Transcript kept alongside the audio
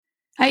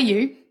Hey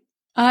you,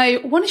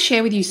 I want to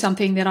share with you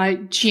something that I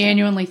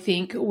genuinely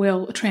think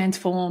will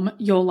transform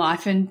your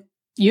life and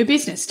your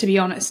business, to be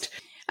honest.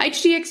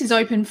 HDX is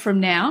open from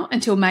now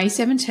until May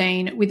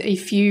 17 with a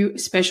few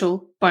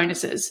special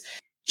bonuses.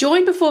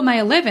 Join before May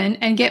 11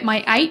 and get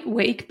my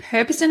 8-week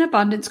Purpose and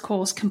Abundance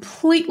course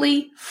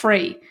completely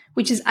free,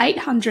 which is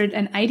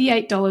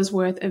 $888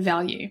 worth of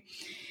value.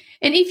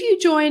 And if you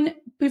join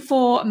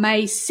before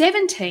May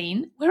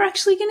 17, we're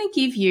actually going to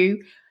give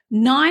you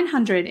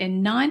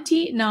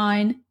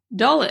 $999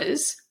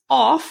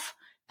 off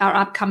our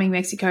upcoming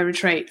Mexico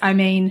retreat. I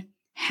mean,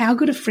 how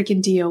good a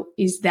freaking deal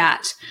is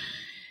that?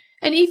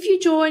 And if you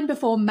join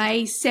before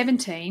May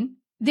 17,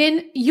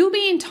 then you'll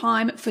be in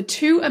time for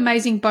 2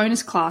 amazing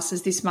bonus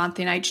classes this month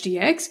in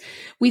HDX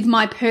with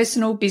my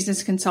personal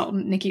business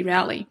consultant, Nikki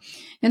Rowley.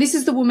 Now, this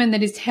is the woman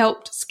that has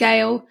helped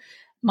scale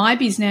my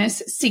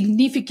business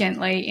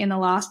significantly in the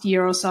last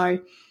year or so.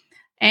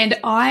 And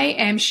I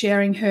am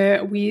sharing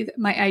her with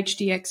my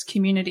HDX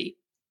community.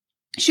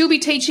 She'll be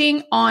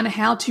teaching on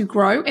how to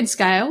grow and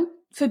scale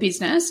for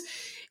business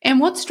and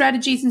what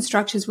strategies and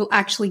structures will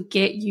actually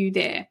get you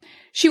there.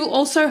 She will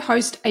also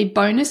host a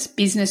bonus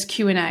business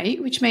Q&A,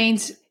 which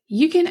means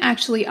you can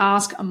actually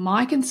ask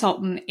my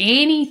consultant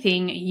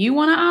anything you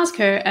want to ask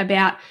her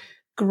about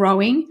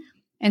growing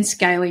and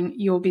scaling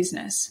your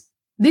business.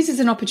 This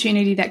is an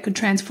opportunity that could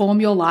transform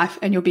your life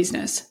and your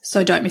business,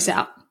 so don't miss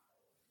out.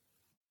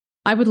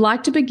 I would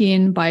like to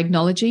begin by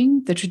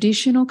acknowledging the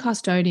traditional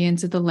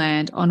custodians of the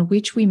land on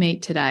which we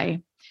meet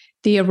today,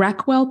 the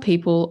Arakwal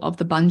people of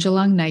the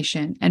Bundjalung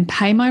Nation, and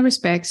pay my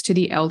respects to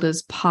the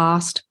elders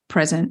past,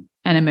 present,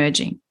 and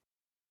emerging.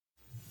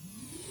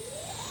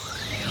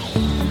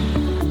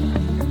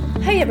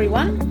 Hey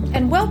everyone,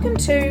 and welcome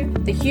to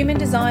the Human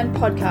Design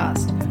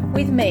Podcast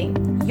with me,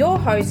 your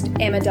host,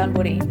 Emma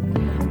Dunwoody.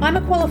 I'm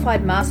a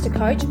qualified master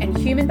coach and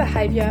human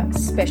behaviour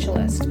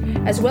specialist,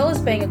 as well as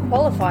being a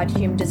qualified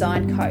human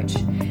design coach.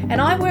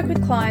 And I work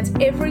with clients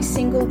every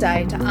single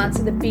day to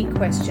answer the big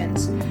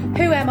questions.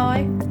 Who am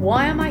I?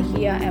 Why am I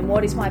here? And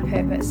what is my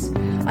purpose?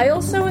 I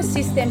also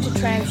assist them to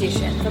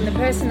transition from the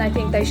person they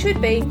think they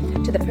should be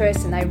to the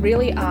person they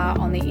really are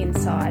on the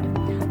inside.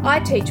 I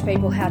teach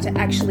people how to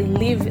actually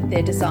live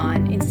their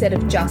design instead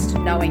of just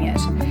knowing it.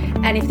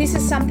 And if this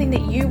is something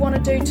that you want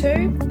to do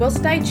too, well,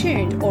 stay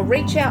tuned or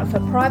reach out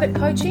for private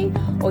coaching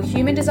or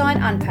Human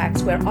Design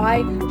Unpacks, where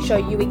I show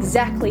you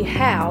exactly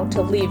how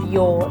to live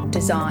your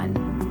design.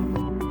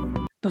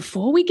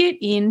 Before we get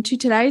into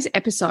today's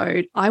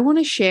episode, I want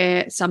to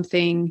share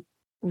something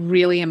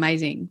really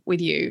amazing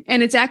with you.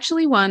 And it's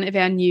actually one of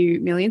our new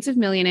Millions of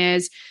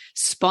Millionaires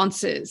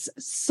sponsors.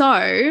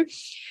 So,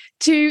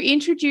 to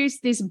introduce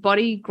this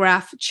body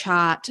graph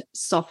chart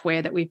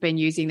software that we've been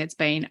using that's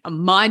been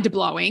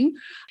mind-blowing.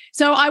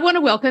 So I want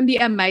to welcome the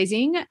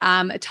amazing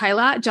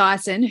Taylor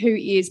Dyson, who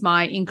is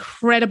my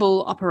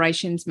incredible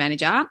operations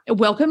manager.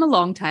 Welcome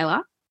along,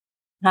 Taylor.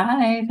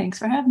 Hi, thanks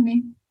for having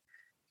me.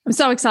 I'm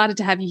so excited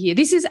to have you here.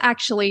 This is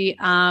actually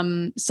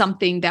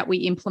something that we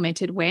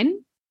implemented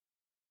when?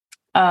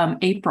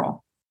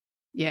 April.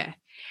 Yeah.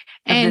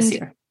 And this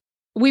year.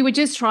 We were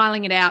just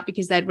trialing it out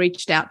because they'd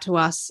reached out to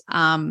us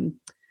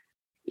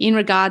in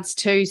regards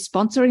to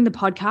sponsoring the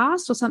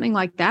podcast or something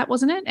like that,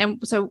 wasn't it? And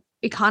so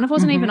it kind of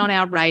wasn't even on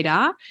our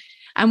radar.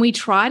 And we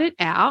tried it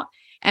out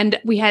and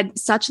we had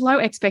such low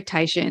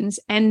expectations.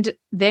 And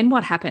then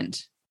what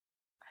happened?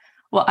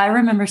 Well, I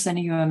remember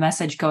sending you a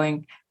message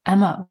going,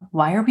 Emma,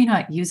 why are we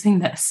not using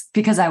this?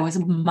 Because I was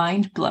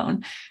mind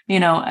blown. You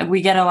know,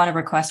 we get a lot of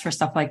requests for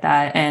stuff like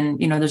that.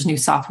 And, you know, there's new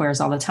softwares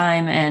all the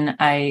time. And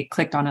I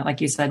clicked on it, like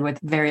you said, with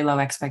very low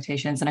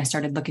expectations. And I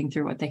started looking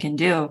through what they can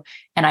do.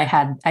 And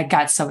I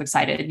got so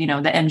excited. You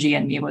know, the MG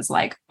in me was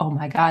like, oh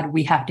my God,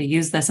 we have to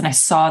use this. And I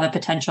saw the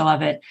potential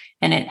of it.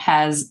 And it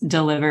has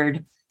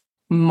delivered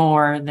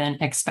more than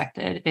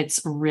expected. It's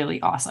really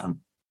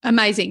awesome.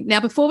 Amazing.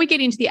 Now, before we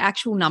get into the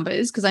actual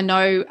numbers, because I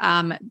know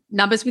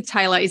numbers with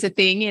Taylor is a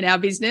thing in our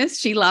business.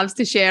 She loves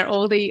to share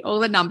all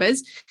the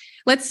numbers.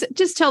 Let's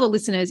just tell the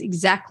listeners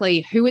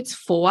exactly who it's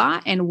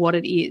for and what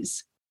it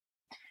is.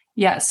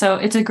 Yeah, so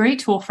it's a great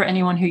tool for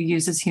anyone who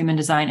uses human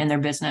design in their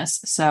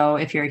business. So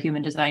if you're a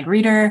human design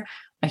reader,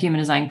 a human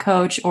design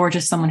coach, or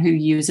just someone who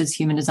uses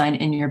human design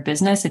in your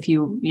business, if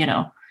you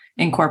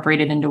incorporate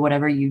it into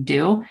whatever you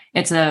do,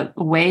 it's a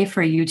way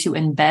for you to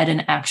embed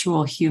an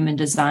actual human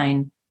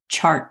design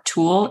chart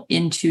tool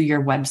into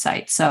your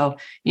website. So,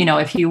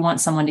 if you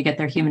want someone to get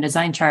their human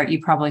design chart,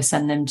 you probably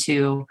send them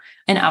to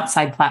an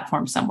outside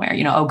platform somewhere,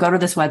 go to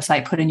this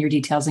website, put in your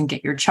details and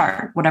get your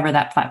chart, whatever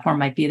that platform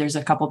might be. There's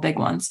a couple big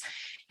ones.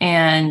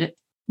 And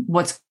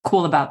what's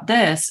cool about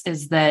this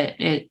is that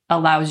it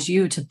allows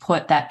you to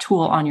put that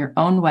tool on your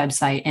own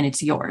website and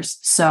it's yours.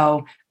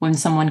 So when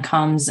someone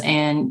comes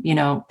and,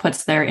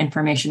 puts their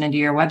information into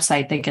your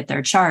website, they get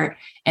their chart,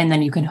 and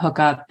then you can hook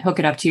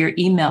it up to your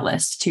email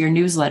list, to your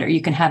newsletter.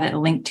 You can have it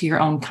linked to your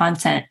own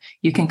content.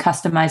 You can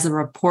customize the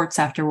reports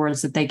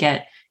afterwards that they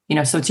get,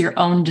 so it's your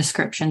own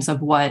descriptions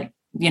of what,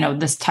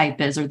 this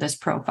type is or this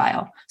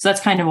profile. So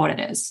that's kind of what it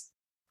is.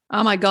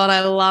 Oh my God,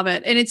 I love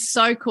it. And it's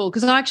so cool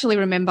because I actually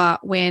remember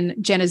when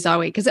Jenna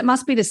Zoe, because it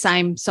must be the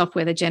same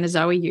software that Jenna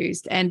Zoe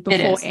used and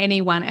before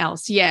anyone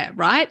else. Yeah,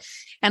 right.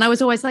 And I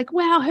was always like,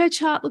 wow, her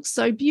chart looks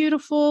so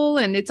beautiful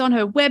and it's on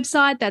her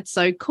website. That's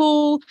so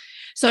cool.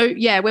 So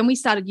yeah, when we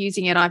started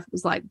using it, I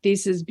was like,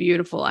 this is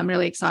beautiful. I'm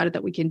really excited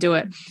that we can do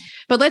it.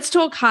 But let's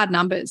talk hard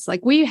numbers.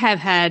 Like we have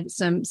had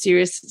some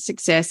serious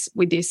success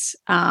with this,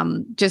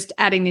 just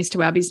adding this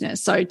to our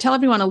business. So tell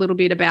everyone a little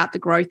bit about the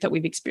growth that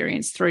we've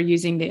experienced through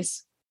using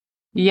this.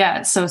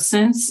 Yeah. So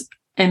since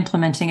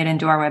implementing it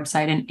into our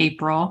website in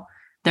April,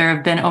 there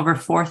have been over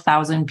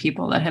 4,000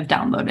 people that have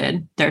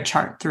downloaded their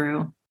chart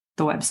through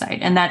the website.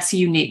 And that's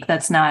unique.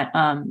 That's not,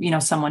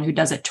 someone who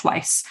does it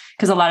twice,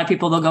 because a lot of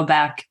people, they'll go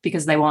back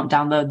because they won't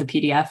download the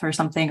PDF or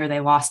something, or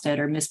they lost it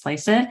or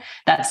misplaced it.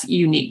 That's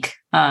unique.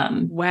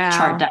 Chart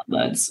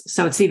downloads.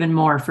 So it's even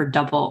more for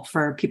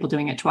people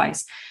doing it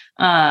twice.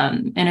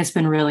 And it's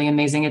been really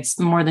amazing. It's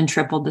more than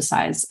tripled the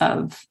size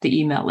of the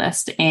email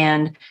list.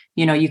 And,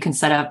 you can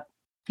set up,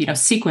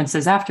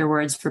 sequences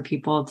afterwards for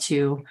people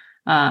to,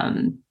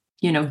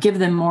 give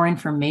them more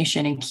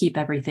information and keep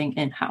everything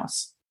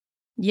in-house.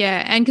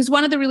 Yeah. And because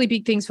one of the really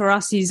big things for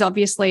us is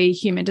obviously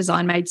human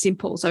design made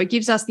simple. So it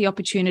gives us the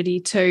opportunity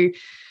to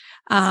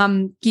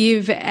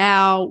give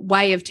our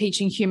way of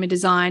teaching human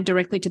design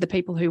directly to the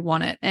people who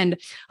want it. And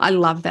I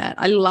love that.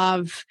 I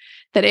love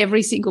that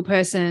every single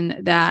person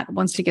that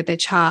wants to get their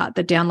chart,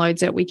 that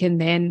downloads it, we can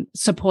then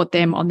support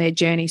them on their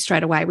journey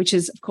straight away, which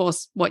is, of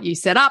course, what you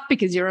set up,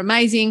 because you're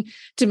amazing,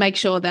 to make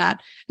sure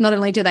that not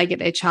only do they get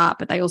their chart,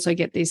 but they also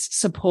get this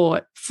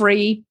support,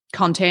 free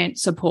content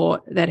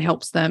support that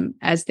helps them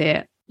as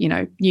they're,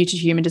 new to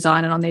human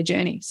design and on their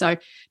journey. So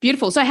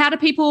beautiful. So how do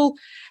people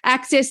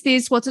access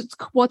this? What's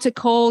it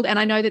called? And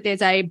I know that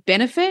there's a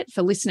benefit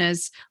for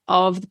listeners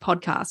of the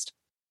podcast.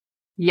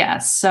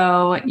 Yes.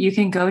 So you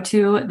can go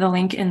to the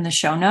link in the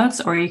show notes,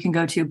 or you can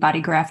go to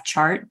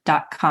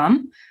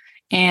bodygraphchart.com.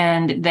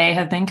 And they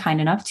have been kind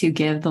enough to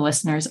give the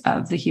listeners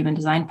of the Human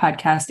Design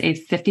Podcast a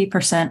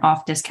 50%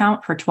 off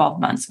discount for 12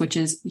 months, which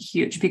is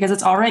huge because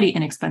it's already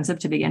inexpensive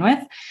to begin with.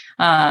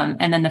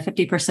 And then the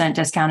 50%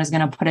 discount is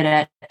going to put it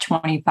at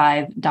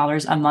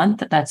 $25 a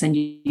month. That's in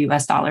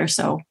US dollars.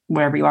 So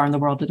wherever you are in the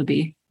world, it'll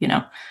be,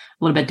 a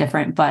little bit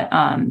different, but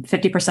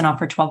 50% off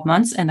for 12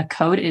 months. And the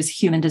code is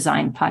Human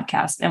Design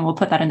Podcast. And we'll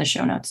put that in the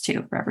show notes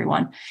too for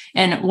everyone.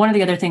 And one of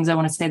the other things I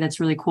want to say that's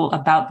really cool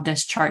about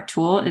this chart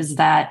tool is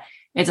that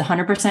it's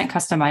 100%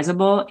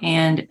 customizable,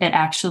 and it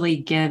actually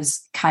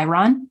gives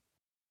Chiron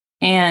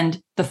and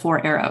the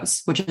 4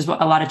 arrows, which is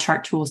what a lot of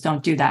chart tools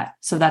don't do that.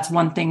 So that's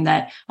one thing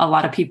that a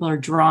lot of people are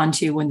drawn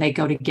to when they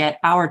go to get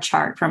our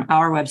chart from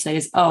our website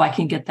is, I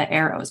can get the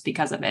arrows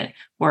because of it,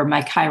 or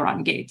my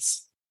Chiron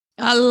gates.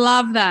 I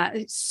love that.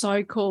 It's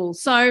so cool.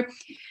 So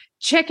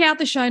check out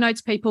the show notes,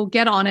 people.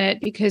 Get on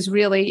it, because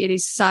really it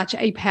is such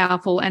a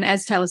powerful and,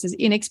 as Taylor says,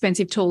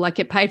 inexpensive tool. Like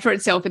it paid for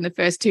itself in the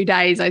first 2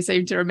 days, I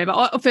seem to remember,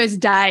 or first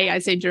day, I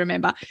seem to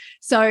remember.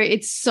 So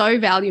it's so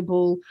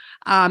valuable,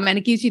 and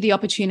it gives you the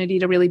opportunity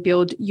to really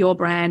build your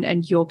brand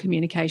and your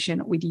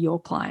communication with your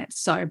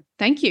clients. So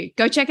thank you.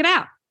 Go check it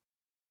out.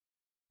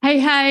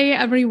 Hey,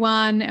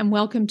 everyone, and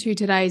welcome to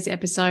today's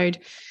episode.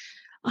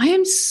 I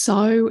am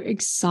so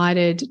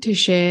excited to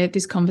share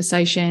this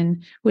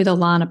conversation with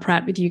Allana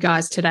Pratt with you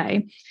guys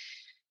today.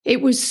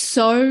 It was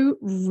so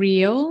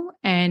real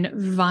and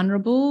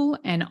vulnerable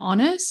and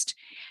honest.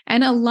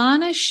 And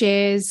Allana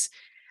shares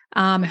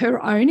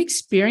her own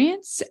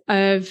experience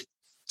of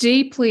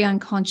deeply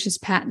unconscious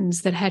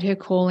patterns that had her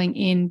calling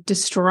in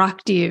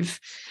destructive,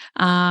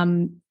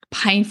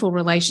 painful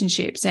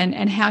relationships,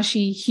 and how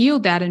she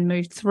healed that and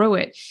moved through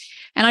it.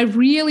 And I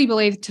really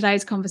believe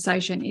today's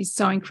conversation is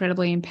so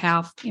incredibly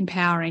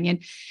empowering.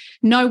 And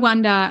no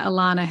wonder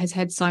Allana has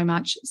had so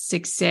much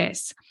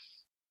success.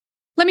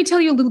 Let me tell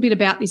you a little bit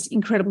about this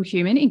incredible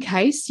human in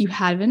case you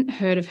haven't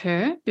heard of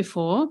her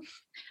before.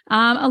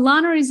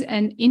 Allana is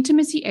an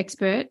intimacy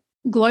expert,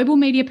 global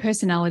media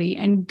personality,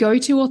 and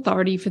go-to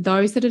authority for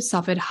those that have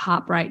suffered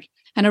heartbreak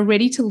and are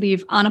ready to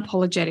live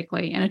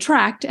unapologetically and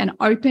attract an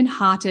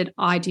open-hearted,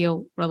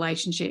 ideal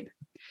relationship.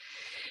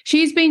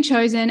 She's been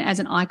chosen as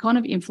an icon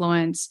of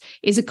influence,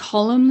 is a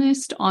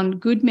columnist on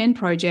Good Men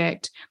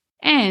Project,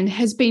 and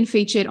has been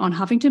featured on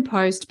Huffington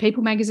Post,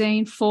 People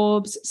Magazine,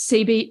 Forbes,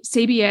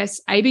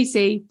 CBS,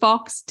 ABC,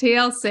 Fox,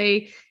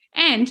 TLC,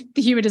 and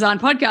the Human Design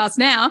Podcast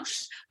now.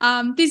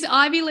 This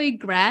Ivy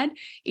League grad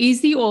is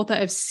the author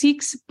of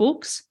 6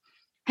 books,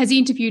 has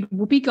interviewed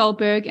Whoopi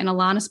Goldberg and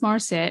Alanis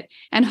Morissette,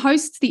 and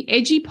hosts the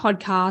edgy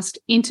podcast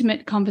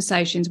Intimate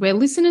Conversations, where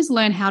listeners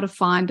learn how to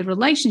find the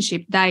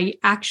relationship they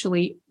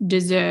actually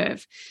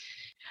deserve.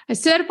 A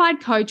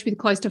certified coach with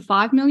close to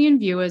 5 million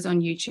viewers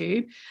on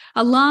YouTube,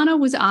 Allana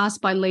was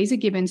asked by Lisa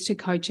Gibbons to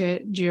coach her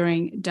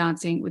during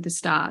Dancing with the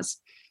Stars.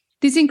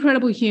 This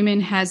incredible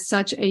human has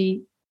such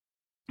an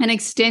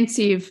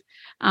extensive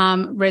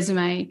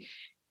resume,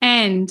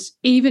 and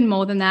even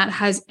more than that,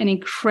 has an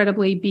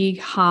incredibly big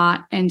heart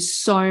and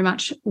so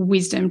much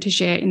wisdom to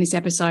share in this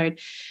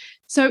episode.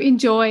 So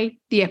enjoy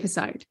the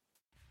episode.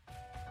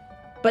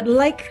 But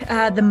like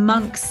the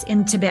monks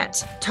in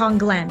Tibet,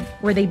 Tonglen,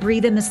 where they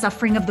breathe in the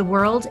suffering of the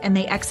world and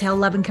they exhale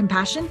love and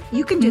compassion,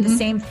 you can do the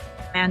same for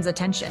man's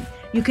attention.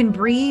 You can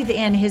breathe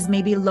in his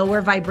maybe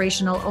lower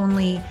vibrational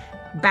only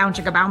bow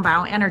chicka bow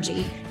bow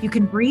energy. You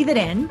can breathe it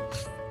in.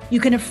 You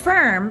can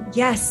affirm,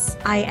 yes,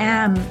 I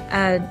am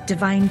a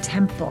divine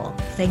temple.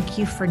 Thank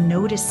you for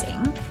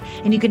noticing.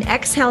 And you can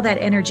exhale that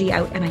energy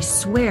out, and I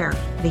swear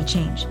they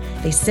change.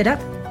 They sit up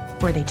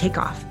or they take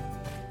off.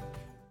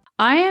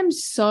 I am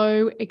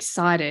so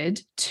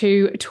excited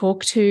to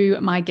talk to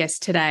my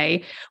guest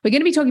today. We're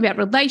going to be talking about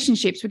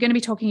relationships. We're going to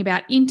be talking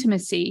about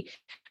intimacy.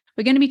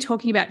 We're going to be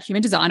talking about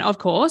human design, of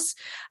course,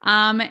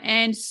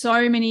 and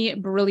so many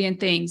brilliant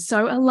things.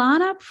 So,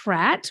 Allana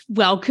Pratt,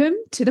 welcome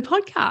to the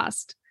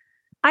podcast.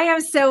 I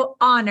am so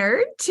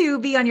honored to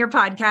be on your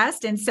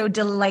podcast and so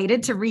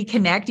delighted to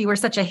reconnect. You were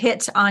such a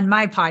hit on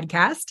my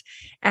podcast.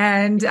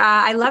 And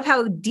I love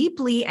how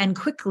deeply and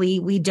quickly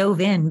we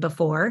dove in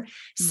before.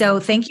 So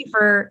thank you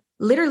for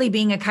literally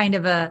being a kind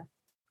of a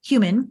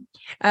human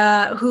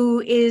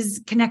who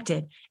is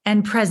connected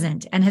and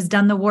present and has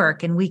done the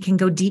work. And we can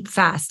go deep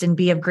fast and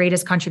be of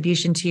greatest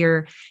contribution to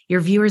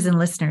your viewers and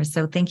listeners.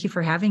 So thank you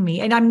for having me.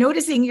 And I'm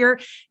noticing you're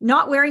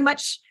not wearing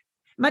much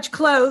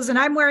clothes, and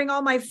I'm wearing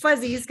all my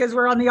fuzzies because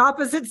we're on the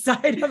opposite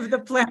side of the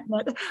planet.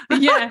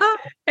 Yeah,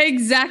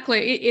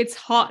 exactly. It's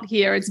hot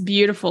here. It's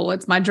beautiful.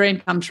 It's my dream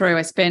come true.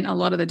 I spent a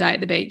lot of the day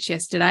at the beach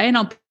yesterday, and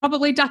I'll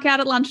probably duck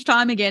out at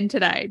lunchtime again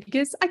today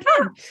because I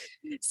can.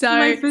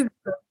 So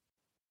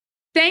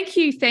thank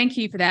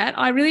you for that.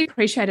 I really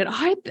appreciate it.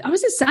 I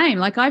was the same.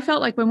 Like, I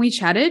felt like when we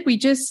chatted, we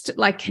just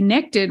like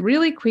connected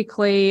really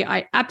quickly.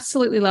 I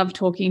absolutely love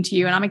talking to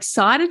you, and I'm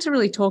excited to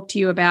really talk to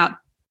you about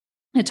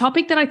a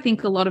topic that I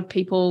think a lot of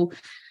people,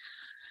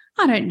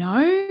 I don't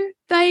know,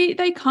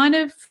 they kind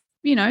of,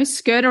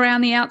 skirt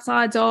around the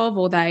outsides of,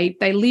 or they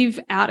live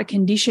out a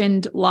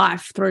conditioned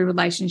life through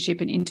relationship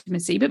and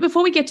intimacy. But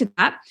before we get to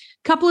that,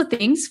 a couple of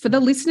things for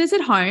the listeners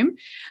at home.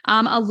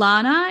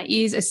 Allana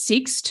is a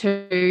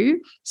 6-2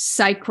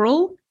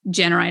 sacral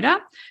generator,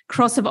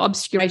 cross of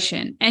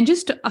obscuration. And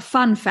just a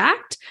fun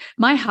fact,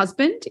 my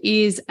husband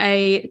is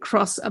a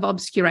cross of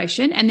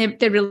obscuration, and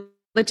they're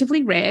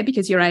relatively rare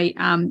because you're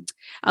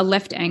a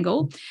left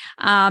angle,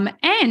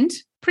 and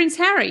Prince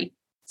Harry.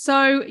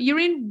 So you're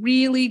in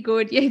really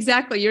good,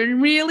 exactly. You're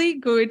in really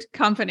good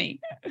company.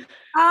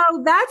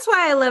 Oh, that's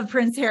why I love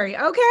Prince Harry.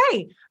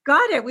 Okay,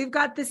 got it. We've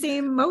got the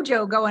same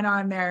mojo going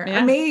on there.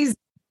 Yeah. Amazing.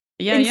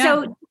 Yeah.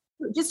 So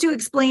just to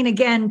explain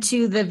again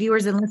to the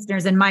viewers and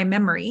listeners in my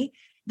memory,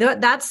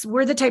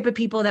 we're the type of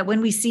people that when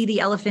we see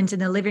the elephant in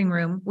the living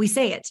room, we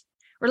say it.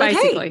 We're like,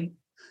 basically. Hey.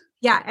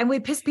 Yeah, and we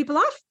piss people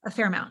off a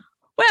fair amount.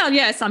 Well,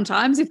 yeah,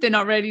 sometimes if they're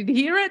not ready to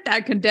hear it,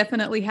 that can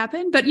definitely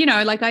happen. But,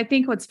 I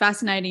think what's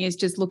fascinating is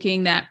just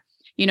looking that,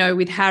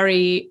 with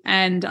Harry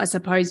and I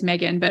suppose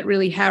Meghan, but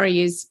really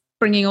Harry is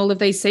bringing all of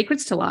these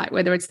secrets to light,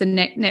 whether it's the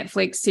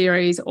Netflix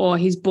series or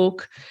his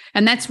book.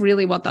 And that's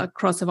really what the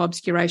cross of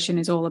obscuration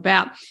is all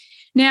about.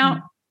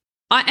 Now,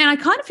 I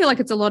kind of feel like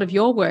it's a lot of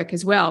your work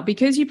as well,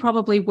 because you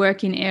probably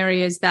work in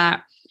areas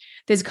that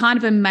there's kind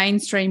of a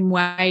mainstream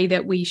way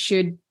that we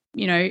should,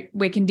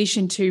 we're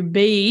conditioned to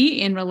be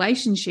in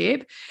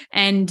relationship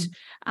and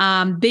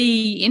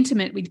be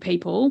intimate with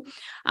people.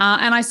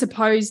 And I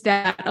suppose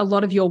that a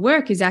lot of your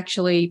work is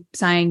actually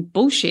saying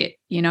bullshit,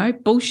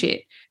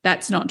 bullshit.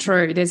 That's not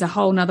true. There's a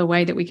whole nother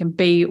way that we can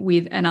be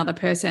with another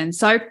person.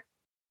 So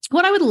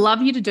what I would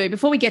love you to do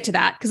before we get to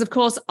that, because of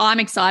course I'm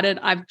excited.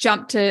 I've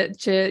jumped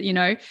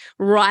to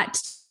right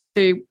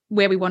to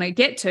where we want to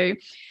get to.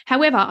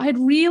 However, I'd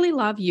really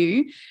love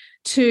you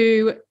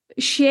to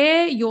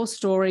share your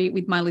story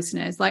with my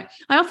listeners. Like,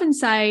 I often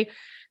say,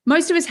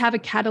 most of us have a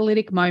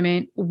catalytic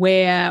moment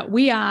where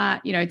we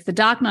are, it's the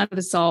dark night of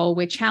the soul,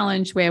 we're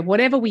challenged, we're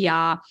whatever we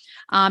are.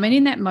 And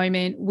in that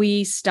moment,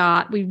 we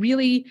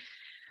really,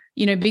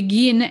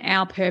 begin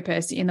our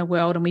purpose in the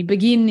world, and we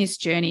begin this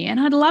journey. And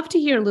I'd love to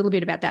hear a little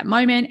bit about that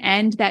moment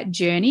and that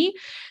journey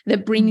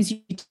that brings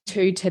you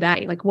to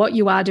today, like what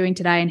you are doing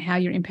today and how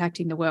you're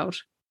impacting the world.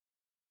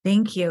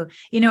 Thank you.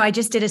 I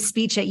just did a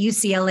speech at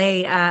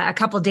UCLA a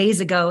couple of days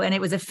ago, and it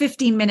was a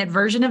 15-minute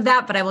version of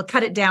that, but I will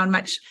cut it down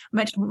much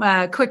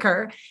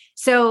quicker.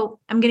 So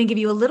I'm going to give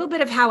you a little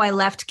bit of how I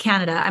left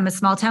Canada. I'm a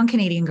small town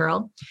Canadian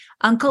girl.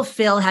 Uncle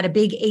Phil had a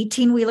big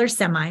 18-wheeler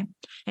semi,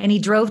 and he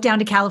drove down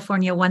to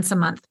California once a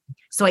month.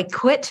 So I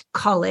quit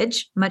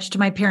college, much to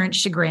my parents'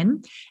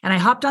 chagrin, and I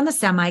hopped on the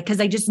semi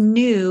because I just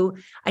knew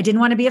I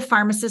didn't want to be a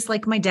pharmacist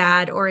like my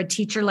dad or a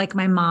teacher like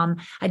my mom.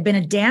 I'd been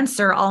a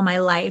dancer all my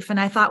life, and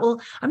I thought, well,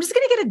 I'm just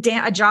going to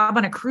get a job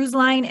on a cruise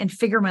line and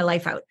figure my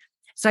life out.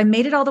 So I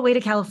made it all the way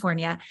to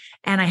California,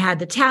 and I had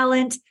the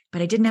talent,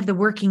 but I didn't have the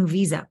working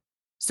visa.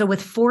 So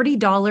with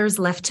 $40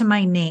 left to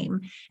my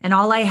name, and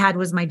all I had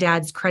was my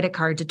dad's credit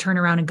card to turn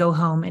around and go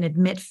home and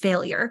admit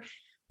failure,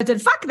 I said,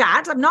 fuck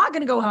that. I'm not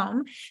going to go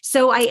home.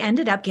 So I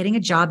ended up getting a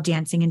job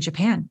dancing in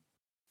Japan.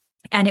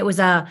 And it was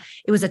a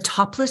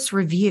topless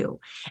review.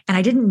 And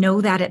I didn't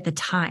know that at the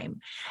time.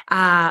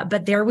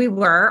 But there we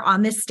were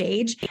on this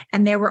stage,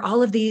 and there were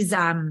all of these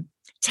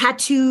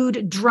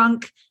tattooed,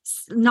 drunk,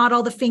 not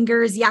all the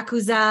fingers,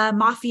 Yakuza,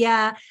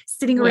 mafia,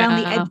 sitting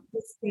around the edge of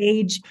the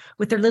stage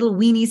with their little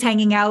weenies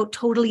hanging out,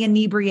 totally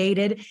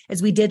inebriated,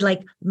 as we did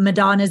like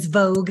Madonna's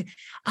Vogue.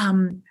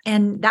 And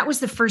that was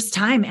the first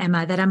time,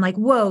 Emma, that I'm like,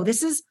 whoa,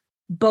 this is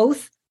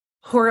both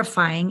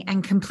horrifying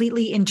and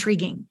completely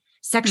intriguing.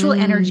 Sexual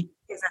energy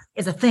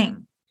is a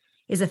thing.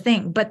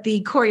 But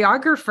the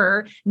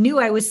choreographer knew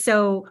I was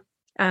so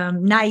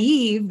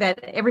naive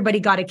that everybody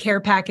got a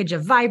care package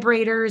of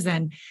vibrators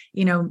and,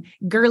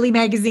 girly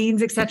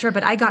magazines, etc.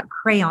 But I got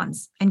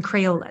crayons and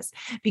Crayolas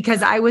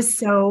because I was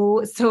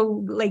so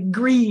like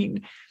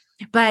green.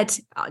 But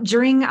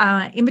during,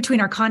 in between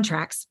our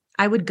contracts,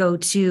 I would go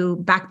to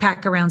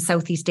backpack around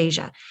Southeast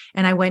Asia.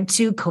 And I went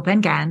to Koh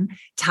Phangan,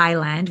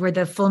 Thailand, where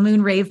the full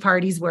moon rave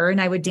parties were, and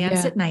I would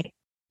dance at night.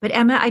 But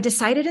Emma, I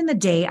decided in the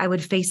day I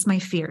would face my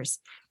fears.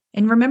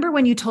 And remember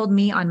when you told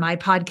me on my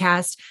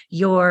podcast,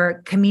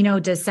 your Camino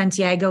de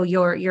Santiago,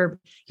 your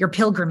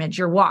pilgrimage,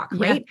 your walk,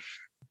 right?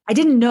 I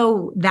didn't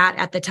know that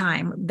at the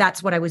time.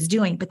 That's what I was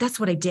doing, but that's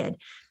what I did.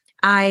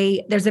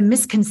 There's a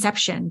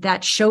misconception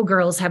that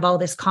showgirls have all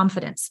this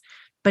confidence,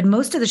 but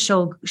most of the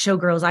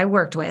showgirls I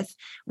worked with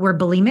were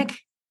bulimic,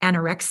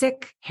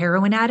 anorexic,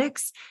 heroin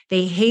addicts.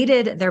 They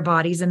hated their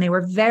bodies and they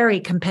were very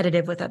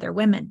competitive with other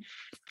women.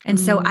 And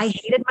so I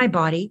hated my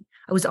body.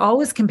 I was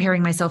always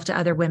comparing myself to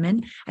other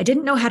women. I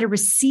didn't know how to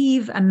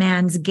receive a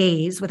man's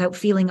gaze without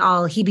feeling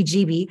all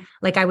heebie-jeebie,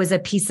 like I was a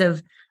piece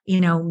of,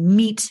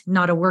 meat,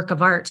 not a work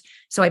of art.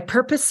 So I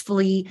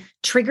purposefully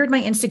triggered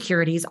my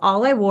insecurities.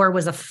 All I wore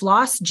was a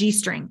floss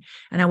G-string,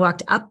 and I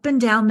walked up and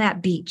down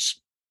that beach,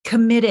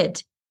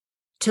 committed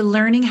to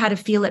learning how to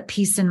feel at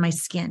peace in my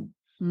skin.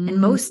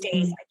 And most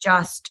days I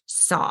just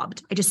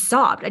sobbed. I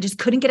just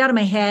couldn't get out of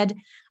my head.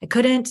 I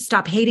couldn't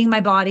stop hating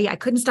my body. I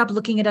couldn't stop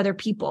looking at other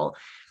people.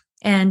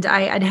 And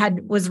I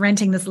was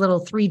renting this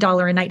little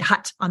 $3 a night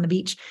hut on the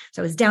beach.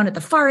 So I was down at the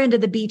far end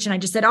of the beach and I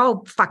just said,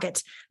 oh, fuck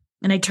it.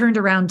 And I turned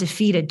around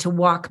defeated to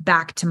walk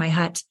back to my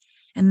hut.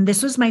 And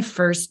this was my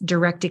first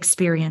direct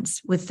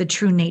experience with the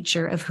true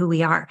nature of who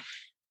we are.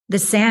 The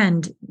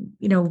sand,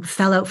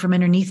 fell out from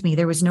underneath me.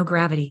 There was no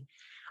gravity.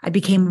 I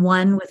became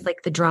one with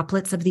like the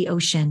droplets of the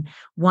ocean,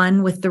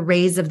 one with the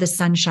rays of the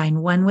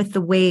sunshine, one with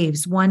the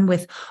waves, one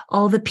with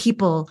all the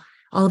people.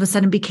 All of a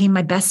sudden became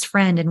my best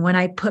friend. And when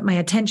I put my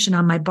attention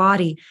on my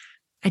body,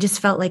 I just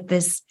felt like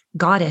this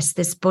goddess,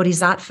 this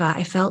bodhisattva.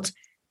 I felt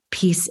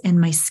peace in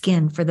my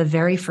skin for the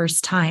very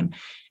first time.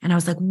 And I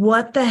was like,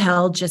 what the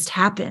hell just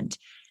happened?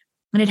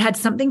 And it had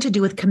something to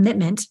do with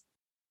commitment,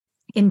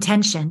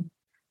 intention,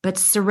 but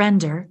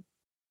surrender,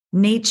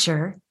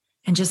 nature,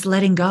 and just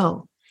letting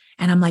go.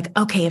 And I'm like,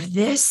 okay, if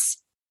this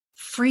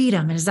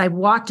freedom, and as I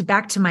walked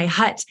back to my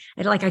hut,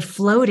 I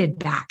floated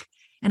back.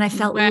 And I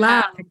felt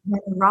love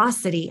and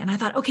generosity. And I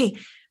thought, okay,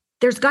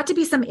 there's got to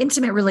be some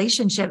intimate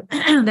relationship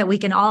that we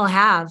can all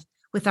have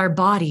with our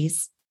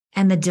bodies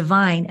and the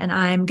divine. And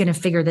I'm going to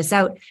figure this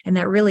out. And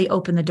that really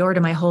opened the door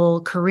to my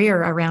whole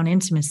career around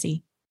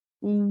intimacy.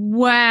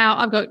 Wow.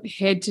 I've got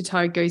head to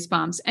toe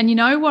goosebumps. And you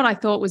know what I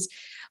thought was,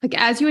 like,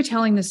 as you were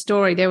telling the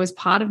story, there was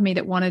part of me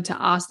that wanted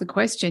to ask the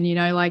question,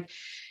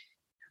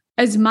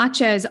 as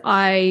much as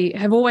I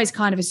have always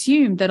kind of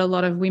assumed that a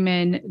lot of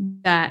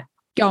women that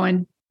go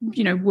and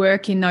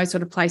work in those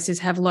sort of places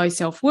have low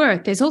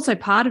self-worth, there's also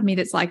part of me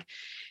that's like,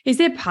 is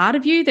there part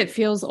of you that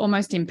feels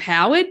almost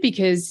empowered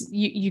because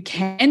you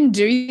can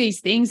do these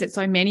things that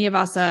so many of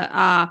us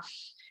are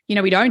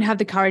we don't have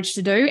the courage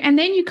to do? And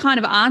then you kind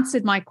of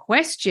answered my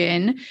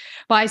question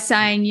by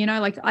saying,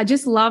 I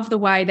just love the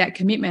way that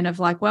commitment of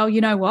like, well,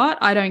 you know what?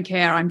 I don't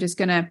care. I'm just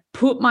going to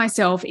put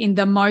myself in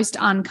the most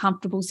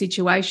uncomfortable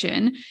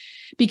situation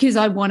because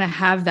I want to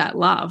have that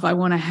love. I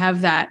want to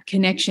have that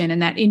connection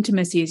and that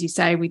intimacy, as you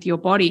say, with your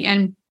body.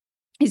 And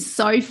it's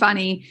so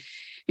funny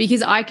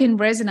because I can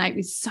resonate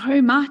with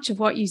so much of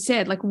what you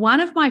said. Like, one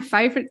of my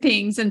favorite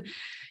things, and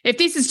if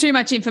this is too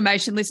much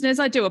information, listeners,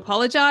 I do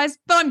apologize,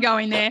 but I'm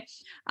going there.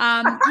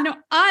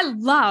 I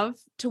love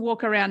to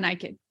walk around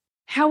naked.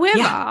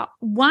 However,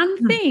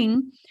 one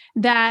thing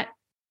that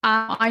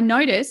I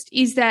noticed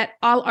is that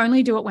I'll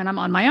only do it when I'm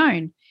on my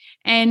own.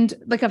 And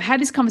like, I've had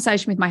this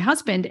conversation with my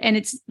husband, and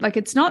it's like,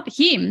 it's not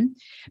him,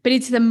 but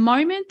it's the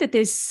moment that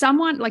there's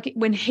someone, like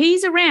when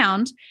he's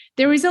around,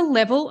 there is a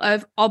level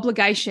of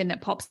obligation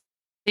that pops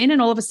in,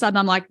 and all of a sudden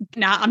I'm like,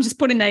 nah, I'm just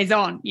putting these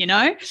on,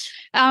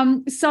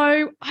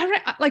 So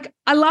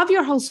I love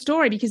your whole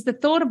story, because the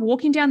thought of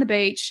walking down the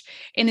beach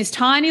in this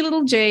tiny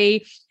little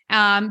G,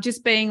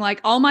 just being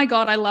like, oh my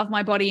God, I love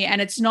my body. And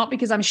it's not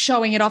because I'm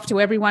showing it off to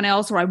everyone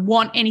else or I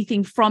want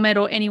anything from it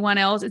or anyone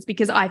else. It's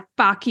because I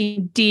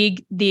fucking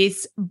dig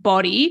this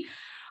body.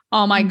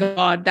 Oh my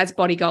God, that's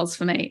body goals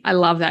for me. I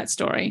love that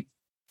story.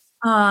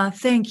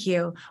 Thank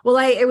you. Well,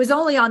 it was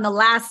only on the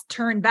last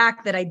turn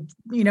back that I,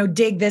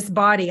 dig this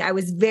body. I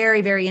was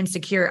very, very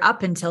insecure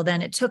up until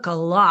then. It took a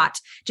lot,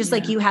 just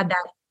like you had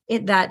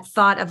that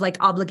thought of like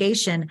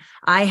obligation.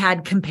 I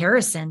had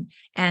comparison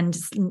and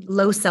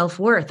low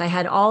self-worth. I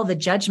had all the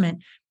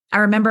judgment I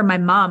remember my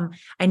mom,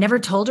 I never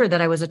told her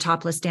that I was a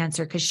topless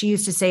dancer because she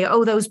used to say,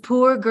 oh, those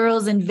poor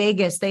girls in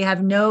Vegas, they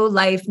have no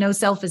life, no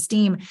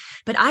self-esteem.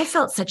 But I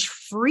felt such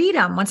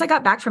freedom once I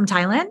got back from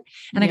Thailand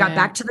and I got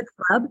back to the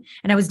club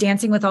and I was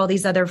dancing with all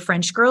these other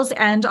French girls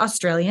and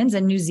Australians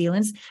and New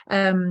Zealanders.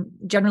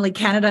 Generally,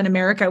 Canada and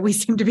America, we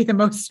seem to be the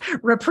most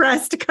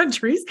repressed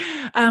countries.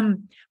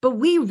 But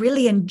we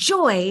really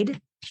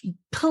enjoyed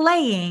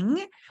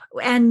playing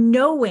and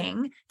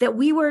knowing that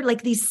we were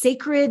like these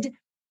sacred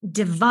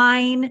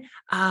divine,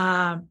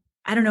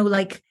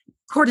 like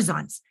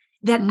courtesans,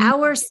 that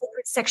our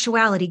sacred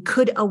sexuality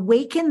could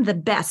awaken the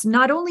best,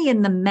 not only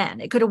in the men,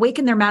 it could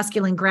awaken their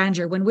masculine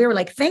grandeur when we were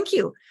like, thank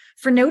you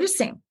for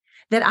noticing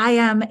that I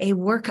am a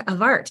work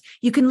of art.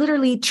 You can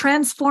literally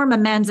transform a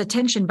man's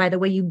attention by the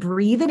way you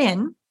breathe it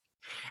in.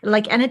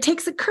 And it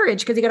takes a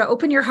courage because you got to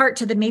open your heart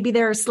to maybe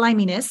their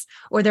sliminess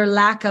or their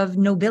lack of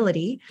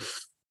nobility.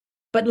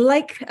 But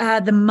like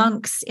the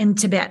monks in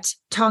Tibet,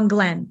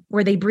 Tonglen,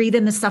 where they breathe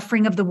in the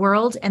suffering of the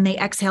world and they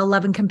exhale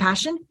love and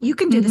compassion, you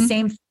can do the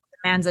same for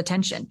the man's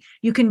attention.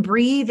 You can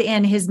breathe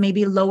in his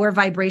maybe lower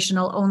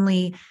vibrational,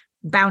 only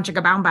bow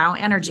chicka bow bow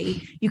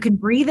energy. You can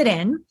breathe it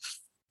in.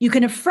 You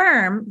can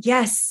affirm,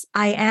 yes,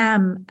 I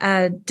am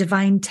a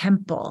divine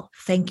temple.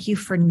 Thank you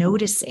for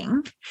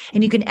noticing.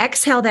 And you can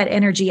exhale that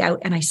energy out.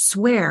 And I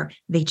swear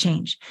they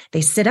change. They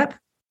sit up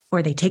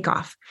or they take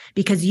off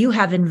because you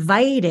have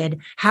invited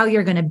how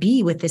you're going to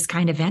be with this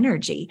kind of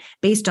energy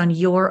based on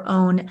your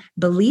own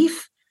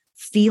belief,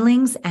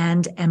 feelings,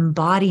 and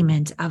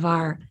embodiment of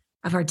our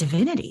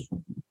divinity.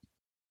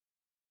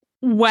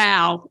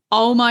 Wow.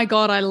 Oh my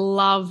God. I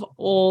love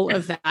all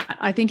of that.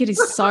 I think it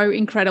is so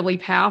incredibly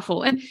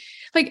powerful. And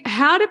like,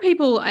 how do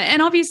people,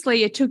 and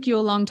obviously it took you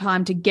a long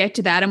time to get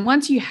to that. And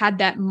once you had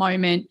that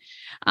moment,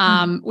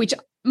 which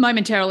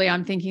momentarily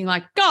I'm thinking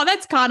like, God,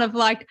 that's kind of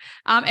like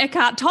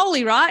Eckhart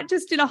Tolle, right?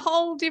 Just in a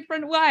whole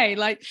different way.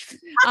 Like,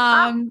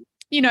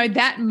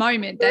 that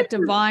moment, that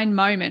divine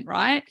moment,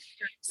 right?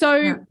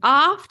 So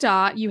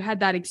after you had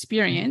that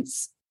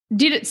experience,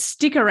 did it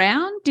stick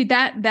around? Did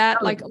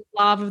that like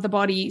love of the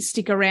body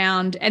stick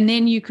around? And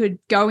then you could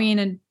go in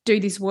and do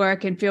this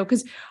work and feel,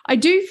 because I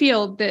do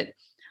feel that,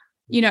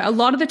 a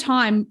lot of the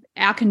time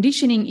our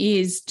conditioning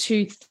is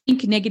to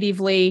think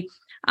negatively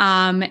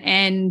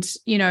and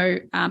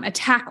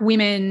attack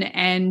women,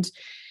 and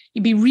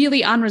you'd be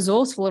really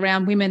unresourceful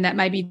around women that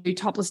maybe do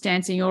topless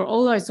dancing or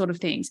all those sort of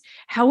things.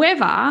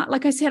 However,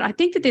 like I said, I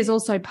think that there's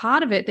also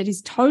part of it that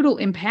is total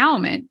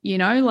empowerment,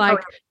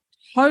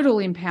 total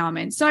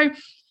empowerment. So,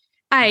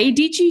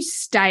 did you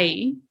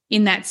stay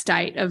in that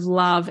state of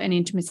love and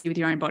intimacy with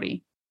your own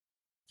body?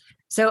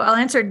 So I'll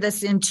answer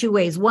this in two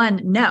ways.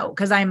 One, no,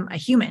 because I'm a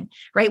human,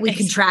 right? We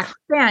contract,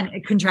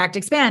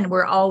 expand.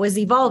 We're always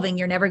evolving.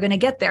 You're never going to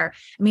get there.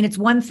 I mean, it's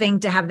one thing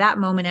to have that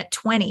moment at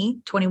 20,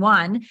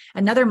 21,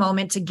 another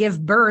moment to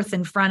give birth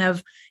in front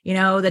of,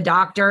 the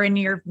doctor and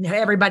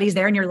everybody's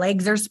there and your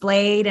legs are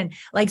splayed. And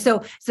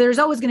so there's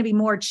always going to be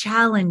more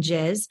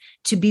challenges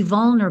to be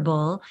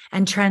vulnerable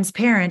and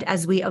transparent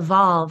as we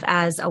evolve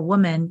as a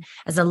woman,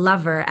 as a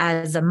lover,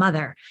 as a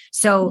mother.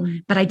 So,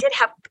 but I did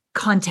have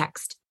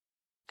context.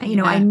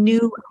 I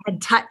knew I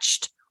had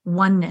touched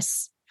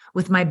oneness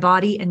with my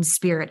body and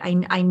spirit.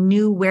 I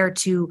knew where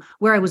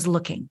I was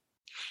looking.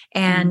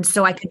 And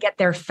so I could get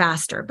there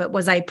faster. But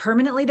was I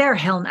permanently there?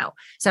 Hell no.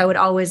 So I would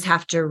always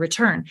have to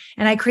return.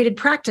 And I created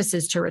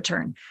practices to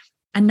return.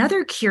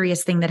 Another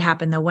curious thing that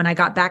happened, though, when I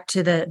got back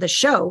to the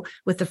show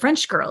with the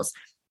French girls,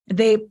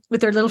 they,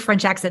 with their little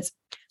French accents,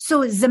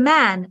 so the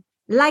man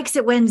likes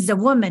it when the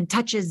woman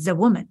touches the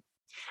woman.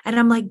 And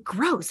I'm like,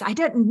 gross. I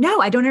don't know.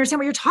 I don't understand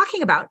what you're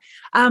talking about.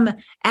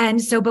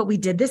 But we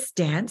did this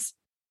dance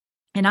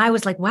and I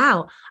was like,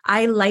 wow,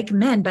 I like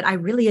men, but I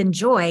really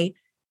enjoy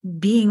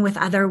being with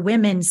other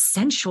women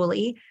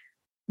sensually.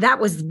 That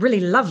was really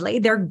lovely.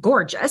 They're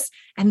gorgeous.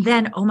 And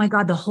then, oh my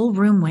God, the whole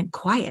room went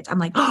quiet. I'm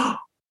like, oh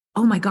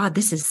my God,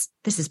 this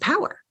is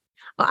power.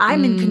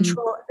 I'm in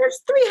control. There's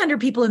 300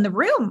 people in the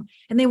room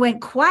and they went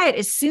quiet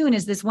as soon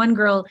as this one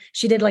girl,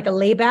 she did like a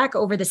layback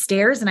over the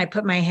stairs and I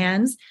put my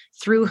hands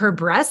through her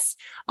breasts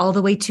all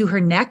the way to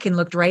her neck and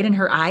looked right in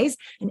her eyes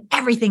and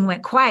everything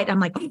went quiet. I'm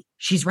like,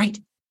 she's right.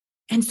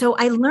 And so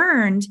I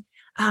learned,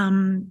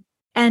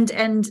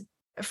 and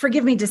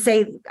forgive me to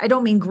say, I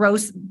don't mean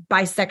gross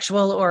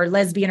bisexual or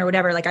lesbian or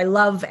whatever. Like I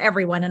love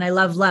everyone and I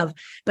love love,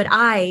 but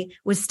I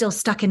was still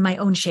stuck in my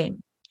own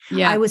shame.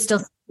 Yeah. I was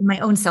still in my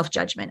own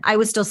self-judgment. I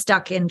was still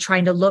stuck in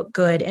trying to look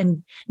good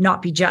and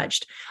not be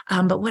judged.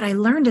 But what I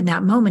learned in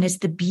that moment is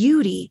the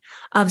beauty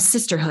of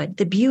sisterhood,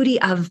 the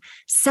beauty of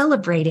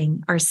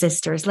celebrating our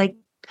sisters. Like,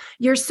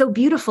 you're so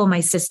beautiful,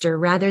 my sister,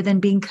 rather than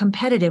being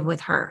competitive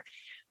with her.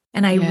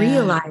 And I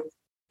realized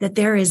that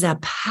there is a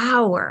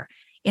power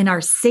in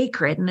our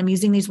sacred, and I'm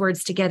using these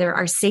words together,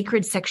 our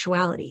sacred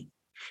sexuality,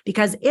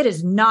 because it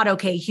is not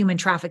okay human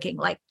trafficking.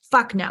 Like,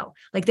 fuck no.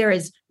 Like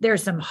there's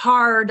some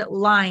hard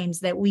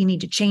lines that we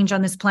need to change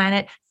on this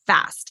planet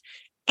fast.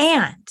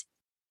 And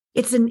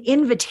it's an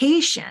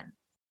invitation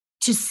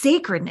to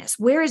sacredness.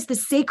 Where is the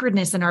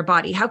sacredness in our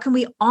body? How can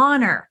we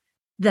honor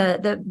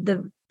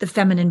the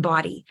feminine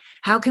body?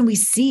 How can we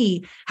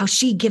see how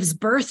she gives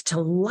birth to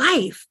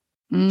life?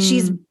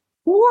 She's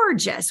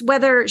gorgeous,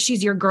 whether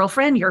she's your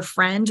girlfriend, your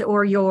friend,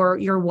 or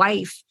your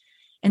wife.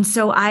 And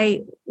so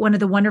one of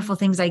the wonderful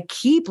things I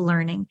keep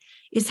learning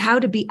is how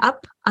to be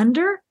up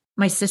under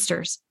my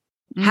sisters,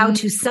 how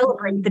to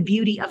celebrate the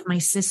beauty of my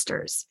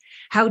sisters,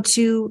 how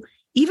to,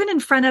 even in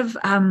front of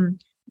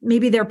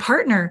maybe their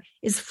partner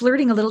is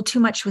flirting a little too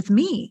much with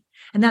me,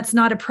 and that's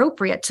not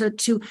appropriate,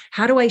 to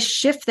how do I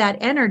shift that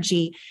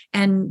energy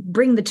and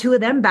bring the two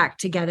of them back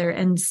together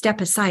and step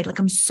aside? Like,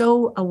 I'm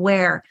so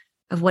aware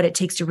of what it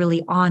takes to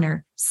really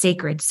honor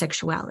sacred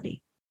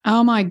sexuality.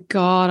 Oh my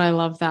God, I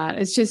love that.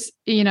 It's just,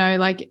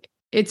 like,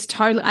 it's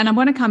totally, and I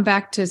want to come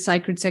back to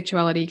sacred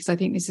sexuality because I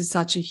think this is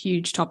such a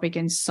huge topic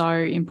and so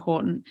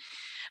important.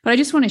 But I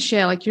just want to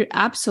share, like, you're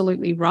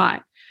absolutely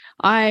right.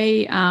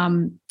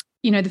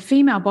 The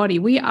female body,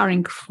 we are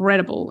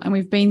incredible, and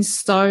we've been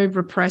so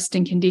repressed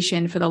and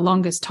conditioned for the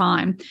longest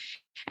time.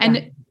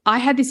 And I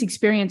had this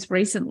experience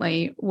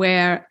recently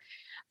where,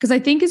 because I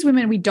think as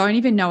women, we don't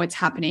even know it's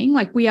happening.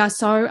 Like, we are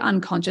so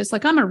unconscious.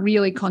 Like, I'm a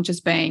really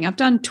conscious being. I've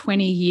done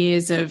 20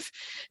 years of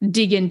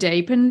digging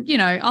deep, and,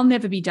 I'll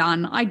never be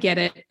done. I get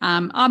it.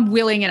 I'm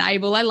willing and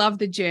able. I love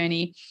the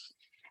journey.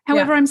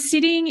 However, I'm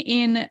sitting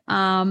in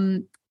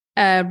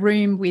a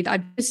room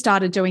I just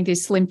started doing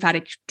this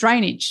lymphatic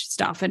drainage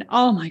stuff, and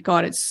oh my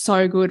God, it's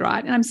so good,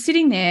 right? And I'm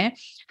sitting there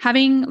I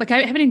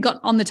haven't even got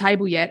on the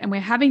table yet, and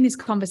we're having this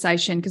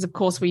conversation because, of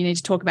course, we need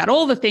to talk about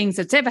all the things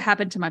that's ever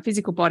happened to my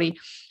physical body.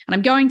 And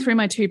I'm going through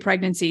my 2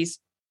 pregnancies,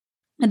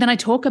 and then I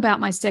talk about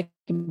my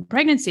second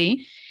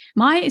pregnancy.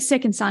 My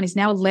second son is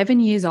now 11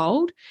 years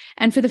old,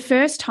 and for the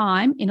first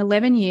time in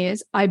 11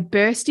 years, I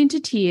burst into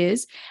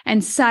tears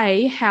and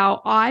say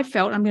how I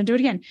felt. I'm going to do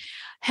it again.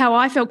 How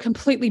I felt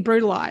completely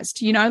brutalized,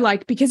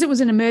 because it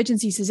was an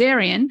emergency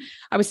cesarean.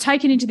 I was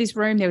taken into this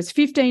room. There was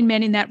 15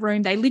 men in that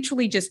room. They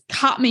literally just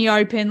cut me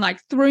open,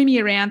 like threw me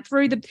around,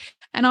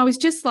 and I was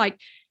just like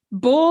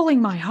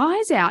bawling my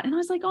eyes out. And I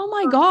was like, oh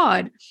my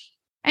God.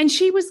 And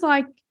she was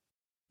like,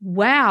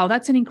 wow,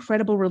 that's an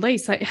incredible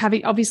release. Like,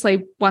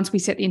 obviously, once we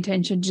set the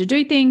intention to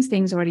do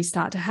things already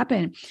start to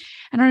happen.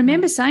 And I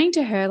remember saying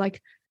to her,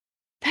 like,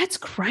 that's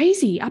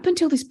crazy. Up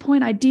until this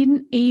point, I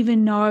didn't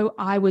even know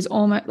I was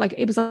almost like,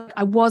 it was like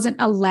I wasn't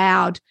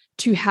allowed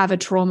to have a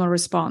trauma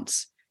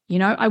response.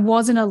 I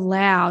wasn't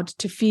allowed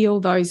to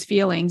feel those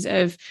feelings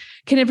of,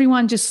 can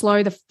everyone just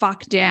slow the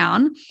fuck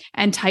down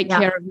and take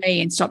care of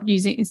me and stop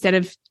using, instead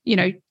of,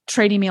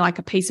 treating me like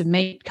a piece of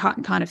meat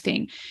kind of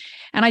thing.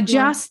 And I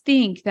just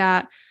think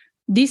that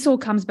this all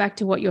comes back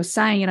to what you're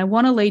saying. And I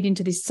want to lead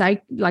into this,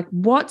 like,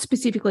 what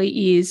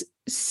specifically is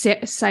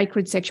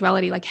sacred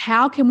sexuality? Like,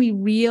 how can we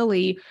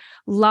really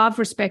love,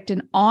 respect,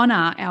 and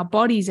honor our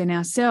bodies and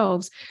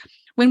ourselves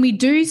when we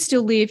do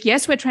still live?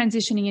 Yes, we're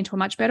transitioning into a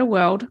much better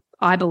world,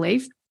 I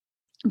believe,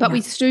 but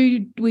we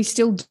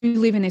still do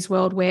live in this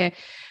world where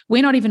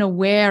we're not even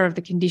aware of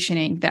the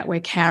conditioning that we're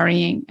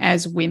carrying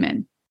as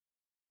women.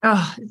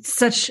 Oh,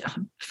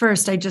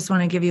 first, I just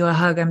want to give you a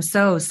hug. I'm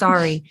so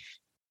sorry.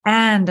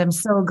 And I'm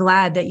so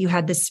glad that you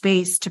had the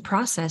space to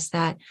process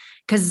that,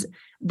 because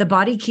the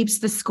body keeps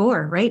the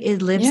score, right?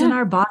 It lives in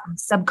our body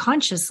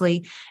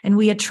subconsciously, and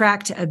we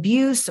attract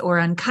abuse or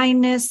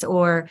unkindness,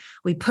 or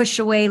we push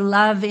away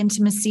love,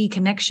 intimacy,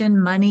 connection,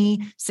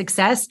 money,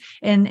 success,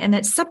 and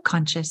it's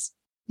subconscious.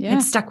 Yeah.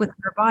 It's stuck within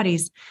our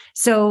bodies.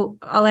 So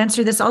I'll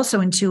answer this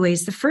also in 2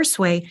 ways. The first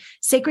way,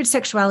 sacred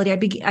sexuality,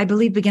 I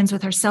believe, begins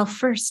with ourself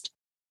first,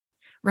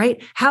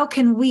 right? How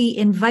can we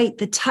invite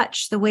the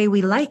touch the way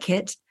we like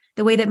it,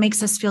 the way that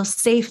makes us feel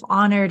safe,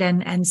 honored,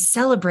 and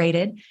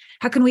celebrated?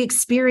 How can we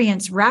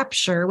experience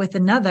rapture with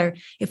another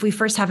if we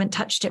first haven't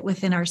touched it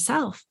within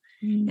ourselves?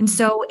 And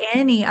so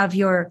any of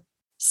your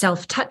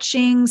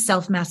self-touching,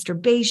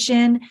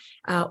 self-masturbation,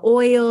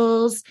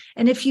 oils,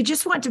 and if you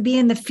just want to be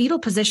in the fetal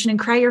position and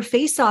cry your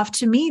face off,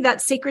 to me,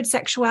 that's sacred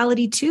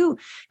sexuality too,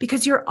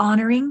 because you're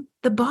honoring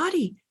the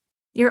body.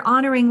 You're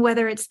honoring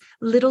whether it's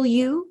little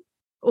you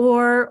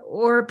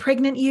or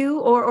pregnant you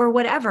or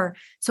whatever.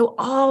 So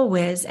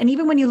always, and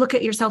even when you look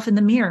at yourself in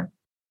the mirror,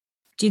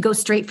 do you go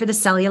straight for the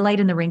cellulite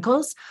and the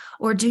wrinkles?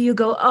 Or do you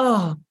go,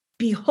 oh,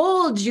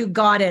 behold you,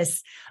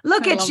 goddess,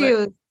 look at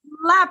you,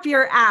 slap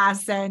your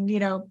ass and,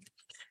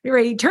 you're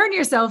ready, turn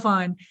yourself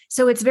on.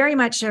 So it's very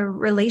much a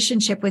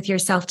relationship with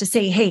yourself to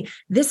say, hey,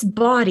 this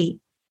body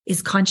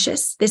is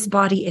conscious. This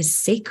body is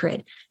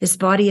sacred. This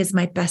body is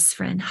my best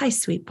friend. Hi,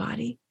 sweet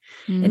body.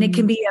 And it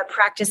can be a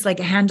practice like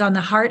a hand on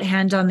the heart,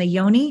 hand on the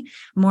yoni,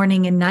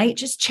 morning and night.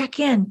 Just check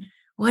in.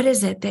 What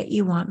is it that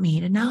you want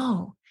me to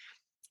know?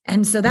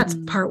 And so that's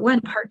part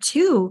one. Part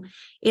two,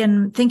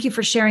 thank you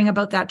for sharing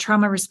about that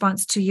trauma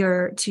response to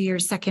your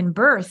second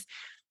birth.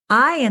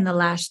 In the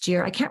last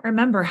year, I can't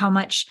remember how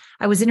much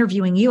I was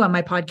interviewing you on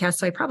my podcast,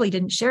 so I probably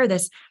didn't share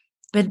this,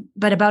 but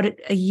about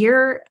a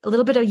year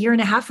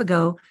and a half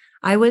ago,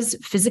 I was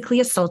physically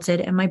assaulted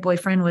and my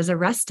boyfriend was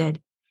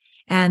arrested.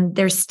 And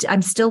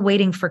I'm still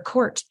waiting for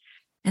court.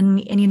 And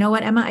you know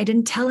what, Emma, I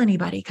didn't tell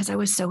anybody because I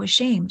was so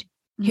ashamed.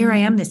 Here I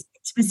am, this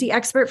intimacy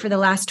expert for the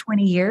last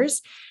 20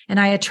 years. And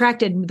I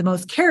attracted the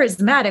most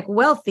charismatic,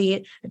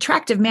 wealthy,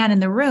 attractive man in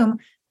the room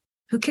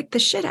who kicked the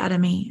shit out of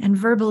me and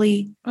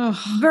verbally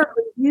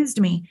abused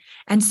me.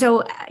 And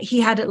so he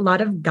had a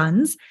lot of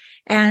guns,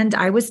 and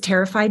I was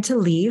terrified to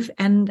leave.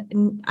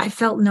 And I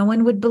felt no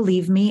one would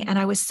believe me. And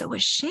I was so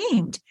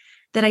ashamed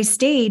that I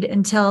stayed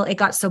until it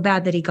got so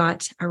bad that he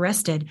got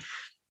arrested.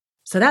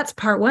 So that's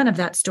part one of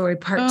that story.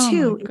 Part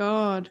two. My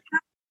God.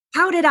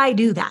 How did I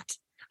do that?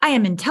 I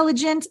am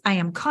intelligent. I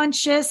am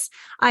conscious.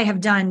 I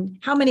have done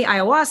how many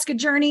ayahuasca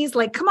journeys?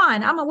 Like, come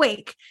on, I'm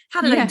awake.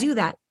 How did I do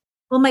that?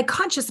 Well, my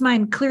conscious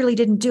mind clearly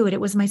didn't do it.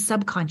 It was my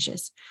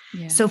subconscious.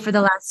 Yeah. So for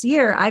the last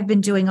year, I've been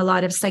doing a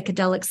lot of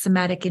psychedelic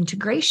somatic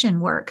integration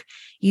work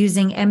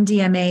using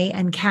MDMA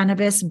and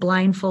cannabis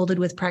blindfolded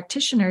with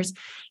practitioners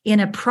in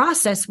a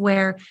process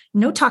where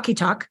no talky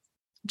talk,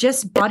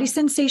 just body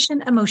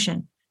sensation,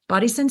 emotion,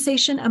 body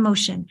sensation,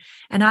 emotion.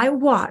 And I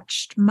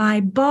watched my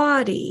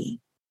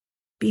body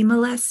be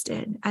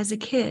molested as a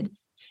kid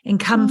and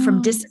come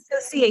from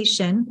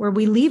disassociation, where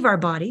we leave our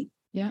body,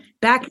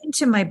 back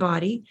into my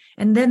body.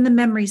 And then the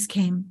memories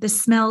came, the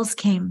smells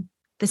came,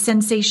 the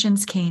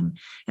sensations came,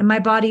 and my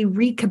body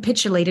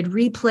recapitulated,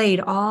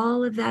 replayed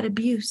all of that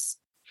abuse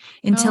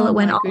until it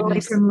went all the way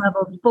from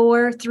level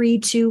 4, 3,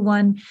 2,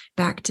 1,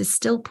 back to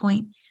still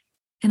point.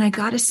 And I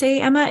got to say,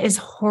 Emma, as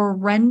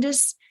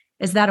horrendous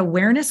as that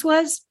awareness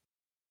was,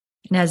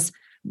 and as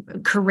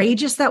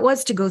courageous that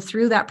was to go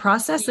through that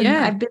process. And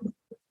I've been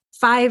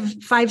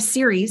five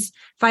series,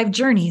 5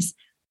 journeys.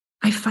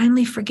 I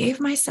finally forgave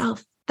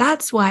myself.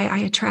 That's why I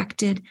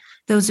attracted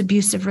those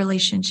abusive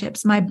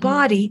relationships. My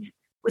body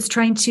was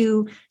trying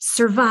to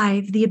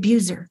survive the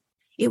abuser.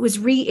 It was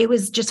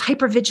just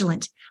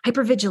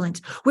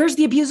hypervigilant. Where's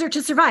the abuser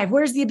to survive?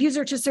 Where's the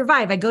abuser to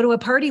survive? I go to a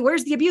party.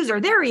 Where's the abuser?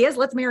 There he is.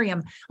 Let's marry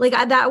him. Like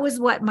that was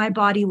what my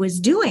body was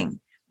doing.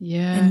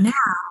 Yeah. And now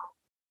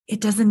it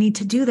doesn't need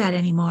to do that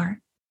anymore.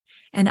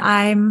 And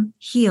I'm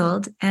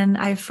healed and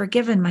I've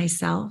forgiven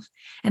myself.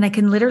 And I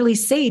can literally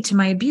say to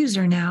my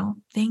abuser now,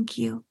 thank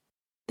you.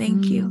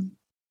 Thank you.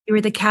 You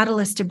were the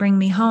catalyst to bring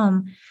me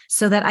home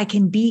so that I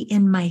can be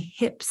in my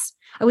hips.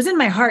 I was in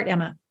my heart,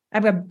 Emma. I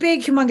have a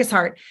big, humongous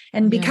heart.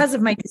 And because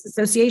of my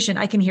disassociation,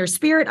 I can hear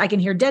spirit. I can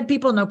hear dead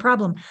people. No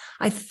problem.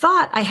 I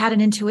thought I had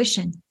an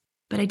intuition,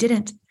 but I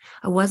didn't.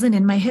 I wasn't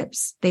in my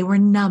hips. They were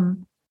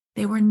numb.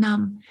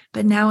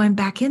 But now I'm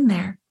back in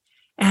there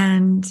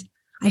and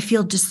I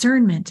feel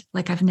discernment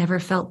like I've never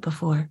felt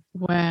before.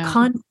 Wow.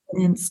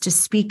 Confidence to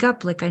speak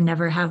up like I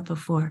never have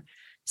before.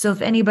 So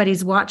if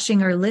anybody's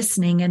watching or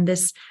listening and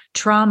this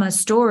trauma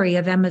story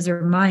of Emma's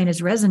or mine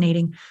is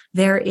resonating,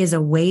 there is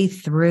a way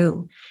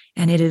through,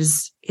 and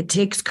it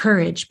takes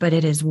courage, but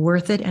it is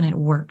worth it and it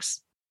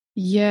works.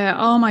 Yeah.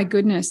 Oh my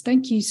goodness.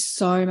 Thank you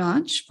so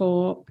much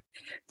for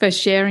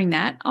sharing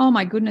that. Oh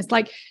my goodness.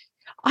 Like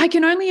I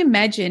can only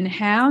imagine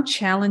how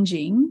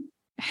challenging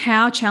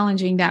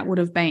that would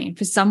have been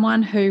for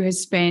someone who has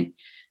spent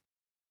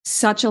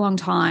such a long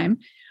time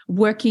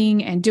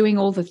working and doing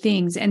all the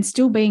things and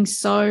still being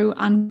so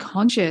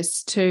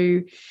unconscious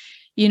to,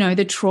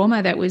 the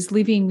trauma that was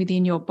living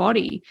within your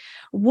body.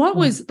 What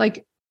was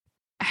like,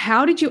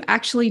 how did you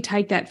actually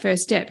take that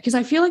first step? Because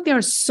I feel like there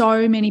are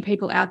so many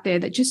people out there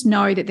that just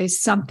know that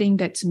there's something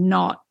that's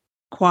not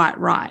quite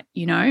right,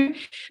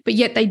 but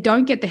yet they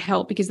don't get the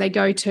help because they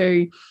go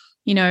to,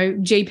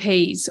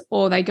 GPs,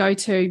 or they go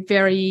to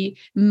very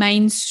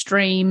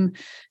mainstream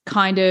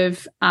kind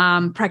of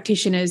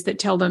practitioners that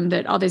tell them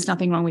that, oh, there's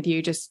nothing wrong with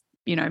you, just,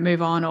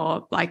 move on,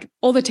 or like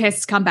all the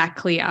tests come back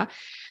clear.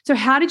 So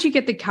how did you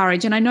get the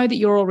courage? And I know that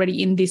you're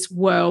already in this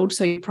world,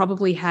 so you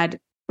probably had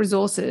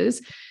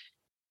resources.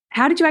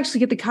 How did you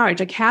actually get the courage?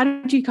 Like, how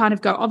did you kind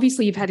of go,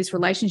 obviously you've had this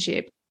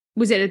relationship.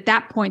 Was it at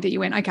that point that you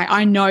went, okay,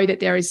 I know that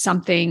there is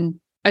something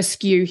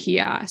askew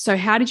here. So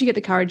how did you get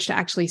the courage to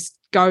actually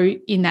go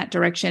in that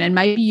direction and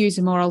maybe use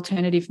a more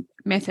alternative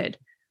method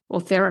or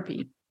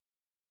therapy?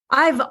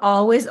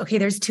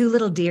 There's 2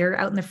 little deer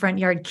out in the front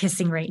yard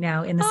kissing right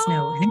now in the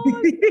snow.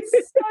 So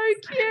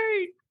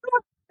cute.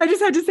 I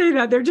just had to say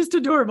that. They're just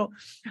adorable.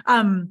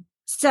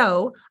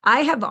 So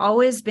I have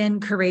always been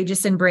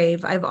courageous and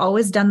brave. I've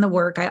always done the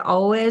work. I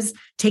always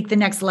take the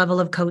next level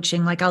of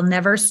coaching. Like I'll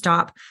never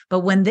stop. But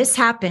when this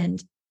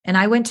happened, and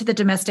I went to the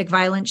domestic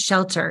violence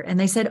shelter and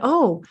they said,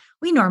 oh,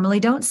 we normally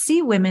don't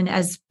see women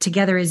as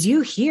together as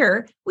you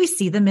here. We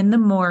see them in the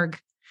morgue.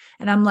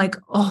 And I'm like,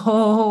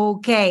 oh,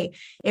 okay.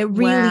 It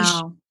really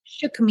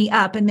shook me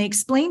up. And they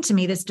explained to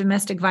me this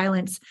domestic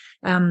violence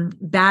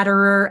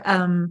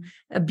batterer,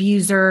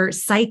 abuser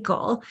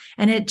cycle.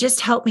 And it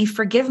just helped me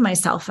forgive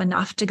myself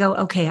enough to go,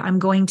 okay, I'm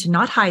going to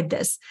not hide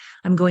this.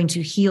 I'm going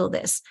to heal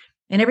this.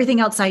 And everything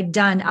else I'd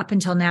done up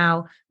until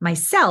now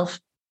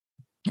myself,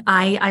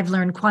 I've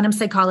learned quantum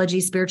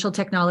psychology, spiritual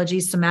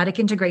technology, somatic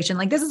integration.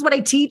 Like this is what I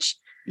teach.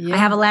 Yeah. I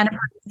have Allana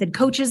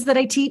coaches that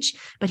I teach,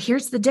 but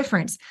here's the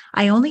difference.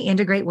 I only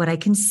integrate what I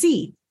can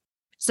see.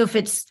 So if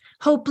it's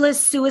hopeless,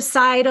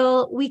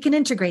 suicidal, we can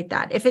integrate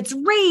that. If it's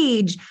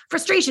rage,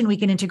 frustration, we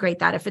can integrate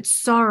that. If it's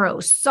sorrow,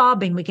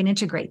 sobbing, we can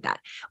integrate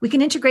that. We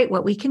can integrate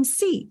what we can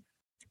see.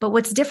 But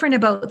what's different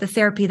about the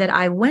therapy that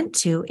I went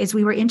to is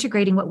we were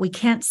integrating what we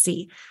can't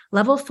see.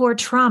 Level 4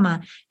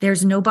 trauma,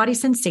 there's no body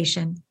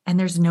sensation and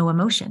there's no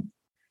emotion.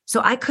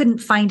 So I couldn't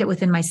find it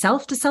within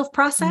myself to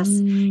self-process.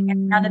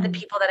 And none of the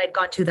people that I'd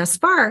gone to thus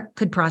far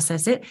could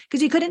process it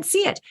because you couldn't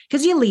see it,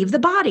 because you leave the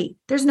body.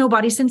 There's no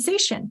body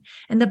sensation.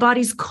 And the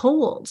body's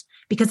cold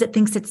because it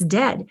thinks it's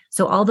dead.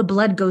 So all the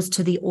blood goes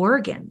to the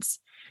organs.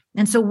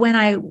 And so when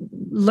I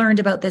learned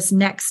about this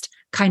next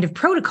kind of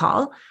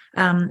protocol,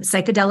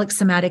 psychedelic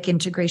somatic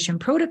integration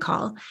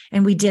protocol,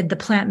 and we did the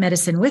plant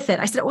medicine with it,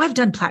 I said, oh, I've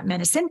done plant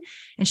medicine.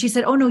 And she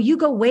said, oh, no, you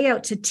go way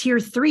out to tier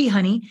 3,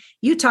 honey.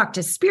 You talk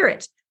to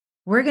spirit.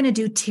 We're going to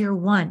do tier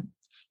 1.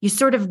 You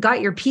sort of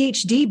got your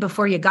PhD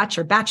before you got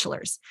your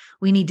bachelor's.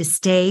 We need to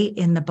stay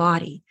in the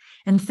body.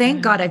 And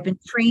thank God I've been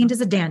trained as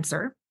a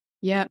dancer.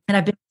 Yeah. And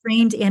I've been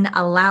trained in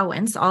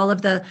allowance, all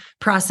of the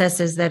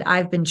processes that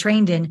I've been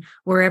trained in.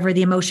 Wherever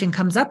the emotion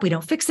comes up, we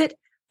don't fix it.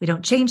 We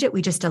don't change it.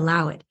 We just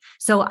allow it.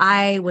 So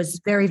I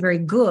was very, very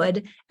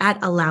good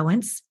at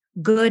allowance,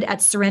 good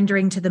at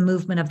surrendering to the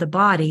movement of the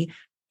body,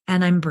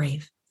 and I'm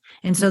brave.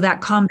 And so that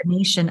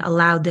combination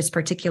allowed this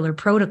particular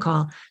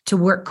protocol to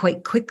work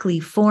quite quickly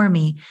for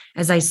me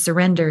as I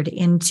surrendered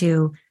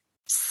into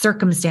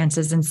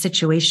circumstances and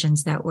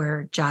situations that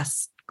were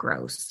just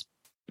gross.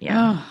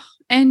 Yeah. Oh.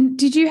 And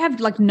did you have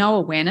like no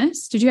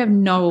awareness? Did you have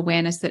no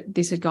awareness that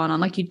this had gone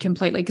on? Like you'd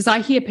completely, because I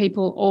hear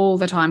people all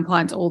the time,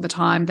 clients all the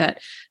time that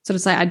sort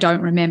of say, I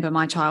don't remember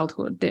my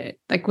childhood.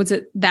 Like, was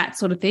it that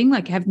sort of thing?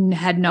 Like have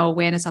had no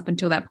awareness up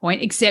until that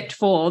point, except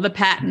for the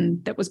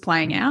pattern that was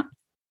playing out?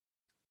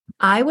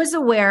 I was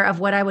aware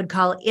of what I would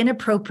call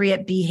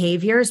inappropriate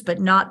behaviors, but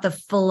not the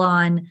full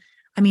on.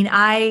 I mean,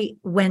 I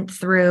went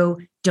through,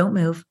 don't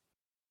move,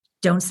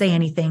 don't say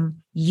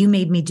anything. You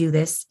made me do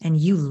this and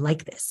you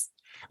like this.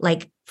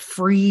 Like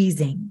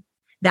freezing.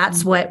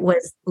 That's what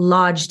was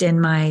lodged in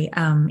my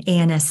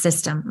ANS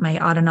system, my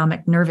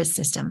autonomic nervous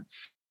system.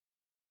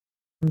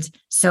 And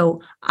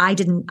so I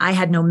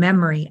had no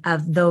memory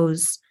of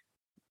those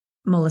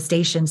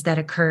molestations that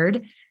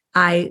occurred.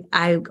 I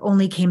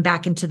only came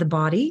back into the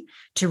body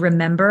to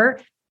remember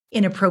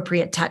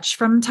inappropriate touch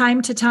from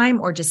time to time,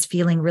 or just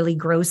feeling really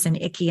gross and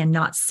icky and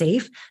not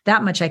safe.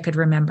 That much I could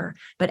remember.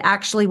 But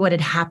actually what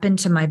had happened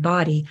to my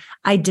body,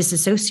 I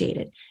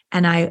disassociated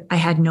and I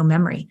had no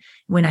memory.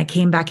 When I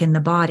came back in the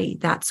body,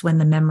 that's when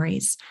the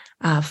memories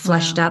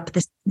flushed up.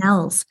 The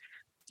smells,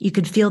 you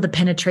could feel the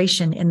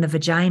penetration in the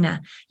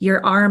vagina.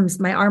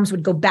 My arms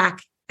would go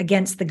back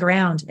against the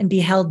ground and be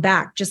held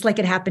back, just like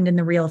it happened in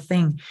the real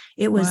thing.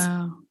 It was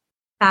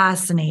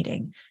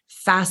fascinating.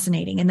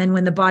 And then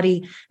when the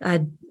body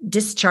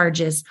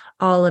discharges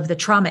all of the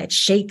trauma, it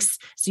shakes.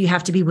 So you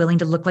have to be willing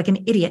to look like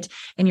an idiot.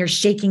 And you're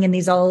shaking in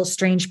these all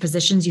strange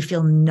positions. You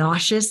feel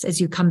nauseous as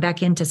you come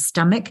back into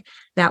stomach,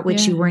 that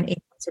which you weren't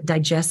able to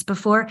digest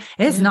before.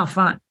 It's not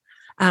fun.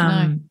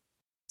 No.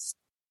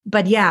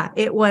 But yeah,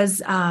 it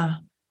was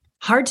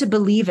hard to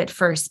believe at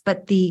first.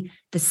 But the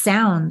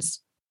sounds,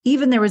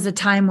 even there was a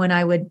time when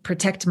I would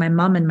protect my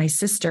mom and my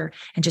sister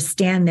and just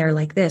stand there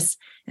like this.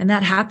 And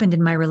that happened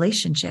in my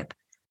relationship.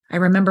 I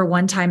remember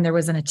one time there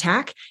was an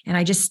attack and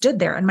I just stood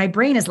there and my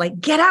brain is like,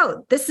 get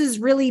out. This is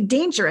really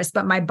dangerous.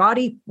 But my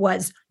body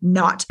was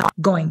not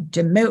going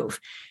to move.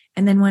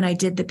 And then when I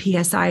did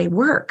the PSI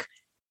work,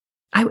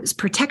 I was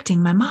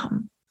protecting my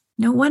mom.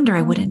 No wonder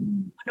I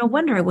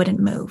wouldn't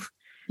move.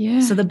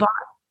 Yeah. So the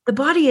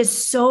body is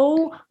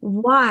so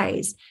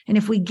wise. And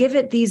if we give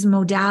it these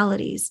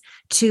modalities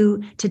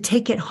to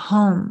take it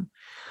home,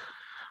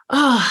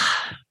 I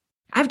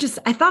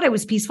thought I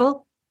was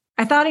peaceful.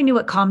 I thought I knew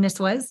what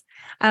calmness was.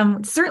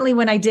 Certainly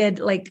when I did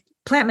like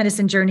plant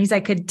medicine journeys, I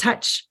could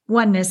touch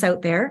oneness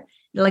out there.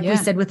 Like we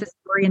said with the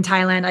story in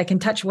Thailand, I can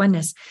touch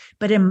oneness,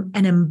 but an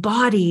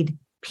embodied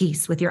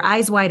peace with your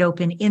eyes wide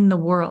open in the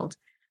world.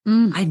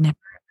 I'd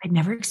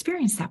never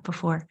experienced that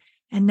before.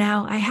 And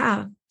now I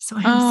have. So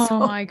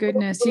my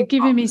goodness, you've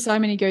given me so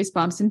many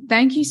goosebumps, and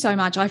thank you so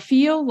much. I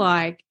feel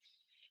like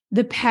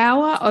the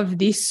power of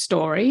this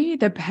story,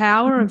 the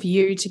power of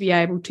you to be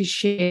able to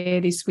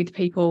share this with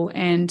people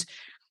and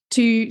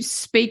to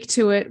speak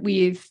to it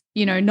with,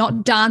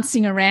 not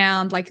dancing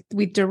around, like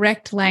with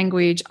direct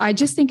language. I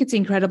just think it's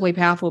incredibly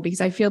powerful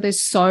because I feel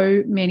there's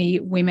so many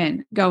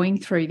women going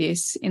through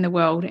this in the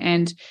world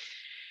and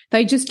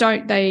they just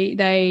don't,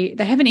 they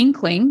have an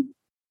inkling,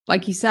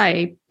 like you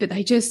say, but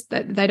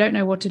they don't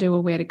know what to do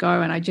or where to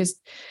go. And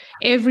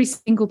every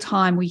single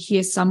time we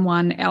hear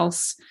someone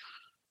else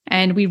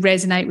and we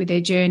resonate with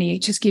their journey,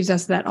 it just gives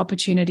us that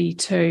opportunity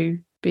to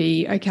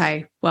be,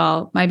 okay,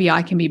 well, maybe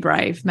I can be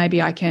brave.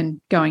 Maybe I can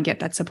go and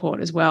get that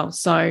support as well.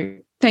 So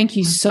thank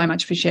you so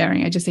much for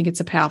sharing. I just think it's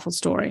a powerful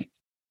story.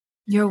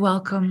 You're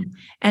welcome.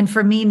 And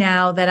for me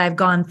now that I've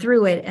gone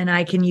through it and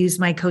I can use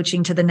my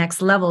coaching to the next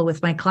level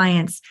with my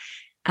clients,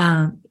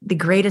 the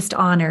greatest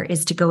honor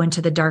is to go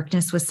into the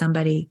darkness with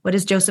somebody. What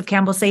does Joseph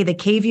Campbell say? The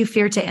cave you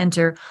fear to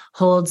enter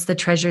holds the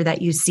treasure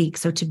that you seek.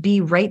 So to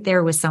be right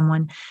there with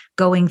someone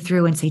going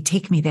through and say,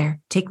 take me there,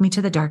 take me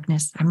to the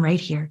darkness. I'm right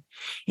here.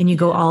 And you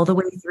go all the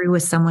way through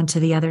with someone to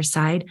the other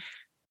side.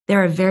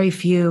 There are very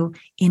few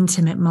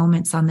intimate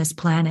moments on this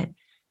planet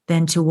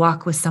than to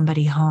walk with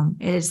somebody home.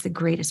 It is the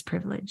greatest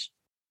privilege.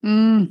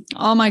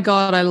 Oh my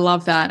God, I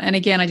love that. And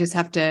again, I just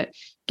have to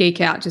geek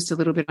out just a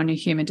little bit on your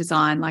human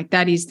design. Like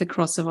that is the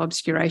cross of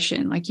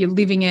obscuration. Like you're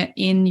living it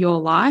in your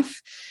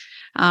life.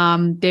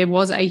 There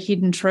was a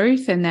hidden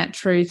truth, and that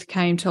truth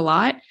came to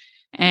light.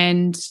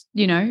 And,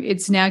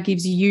 it's now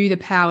gives you the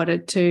power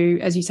to,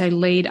 as you say,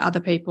 lead other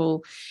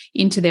people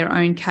into their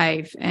own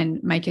cave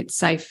and make it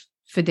safe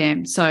for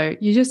them. So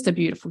you're just a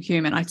beautiful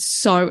human. I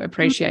so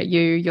appreciate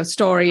you, your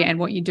story, and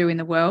what you do in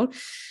the world.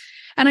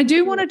 And I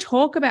do want to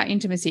talk about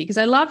intimacy, because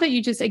I love that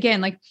you just, again,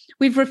 like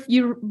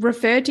you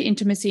referred to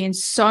intimacy in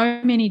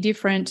so many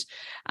different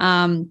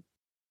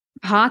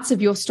parts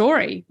of your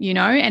story,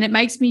 and it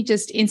makes me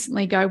just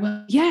instantly go,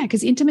 well, yeah,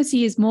 because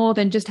intimacy is more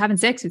than just having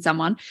sex with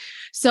someone.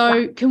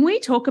 So Can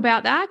we talk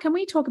about that? Can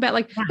we talk about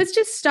let's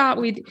just start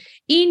with,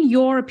 in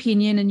your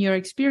opinion and your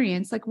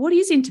experience, like what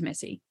is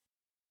intimacy?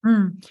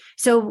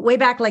 So way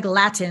back, like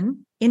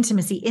Latin,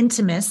 intimacy,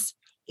 intimus,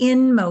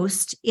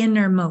 inmost,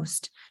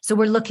 innermost. So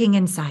we're looking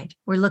inside.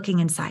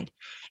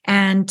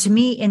 And to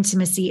me,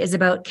 intimacy is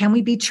about, can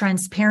we be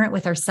transparent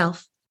with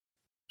ourselves?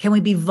 Can we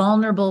be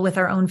vulnerable with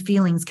our own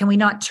feelings? Can we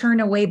not turn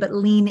away, but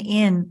lean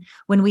in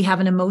when we have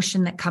an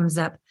emotion that comes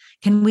up?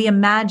 Can we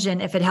imagine,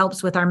 if it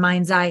helps with our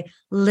mind's eye,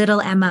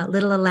 little Emma,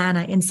 little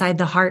Allana inside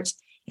the heart,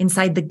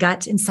 inside the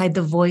gut, inside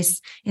the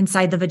voice,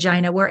 inside the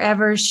vagina,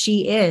 wherever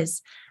she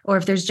is, or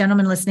if there's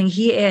gentlemen listening,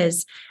 he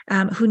is,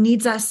 who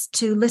needs us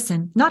to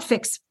listen, not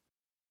fix,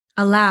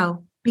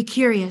 allow, be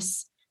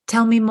curious,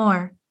 tell me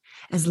more.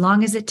 As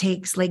long as it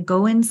takes, like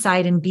go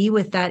inside and be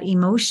with that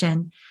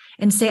emotion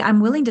and say,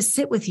 I'm willing to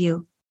sit with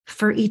you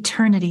for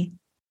eternity.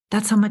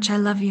 That's how much I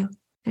love you.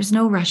 There's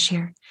no rush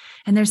here.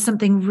 And there's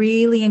something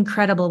really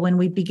incredible when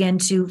we begin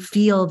to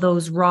feel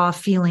those raw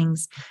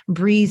feelings,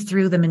 breathe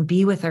through them and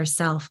be with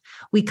ourselves.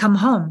 We come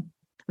home.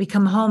 We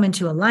come home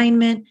into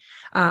alignment.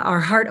 Our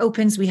heart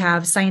opens. We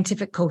have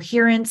scientific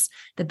coherence.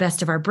 The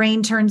best of our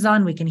brain turns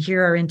on. We can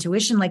hear our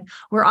intuition. Like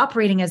we're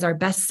operating as our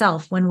best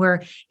self when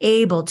we're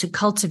able to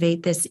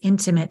cultivate this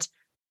intimate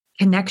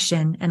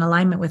connection and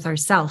alignment with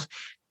ourselves.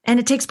 And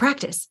it takes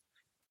practice,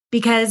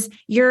 because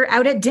you're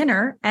out at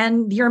dinner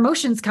and your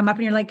emotions come up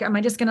and you're like, am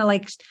I just going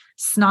to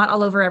snot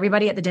all over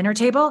everybody at the dinner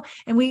table?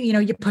 And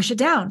you push it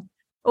down,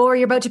 or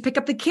you're about to pick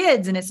up the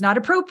kids and it's not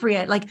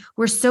appropriate. Like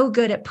we're so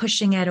good at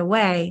pushing it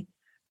away.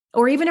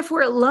 Or even if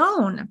we're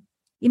alone,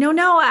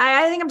 no,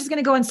 I think I'm just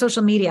going to go on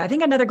social media. I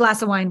think another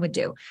glass of wine would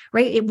do,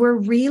 right? We're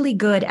really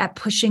good at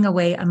pushing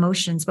away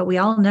emotions, but we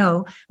all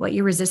know what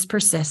you resist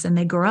persists, and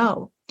they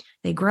grow.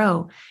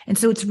 And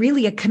so it's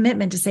really a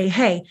commitment to say,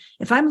 hey,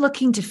 if I'm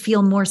looking to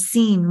feel more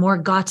seen, more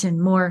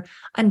gotten, more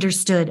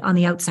understood on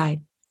the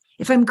outside,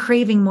 if I'm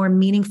craving more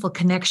meaningful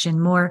connection,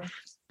 more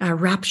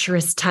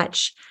rapturous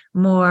touch,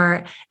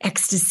 more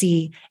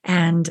ecstasy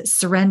and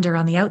surrender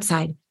on the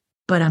outside,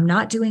 but I'm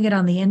not doing it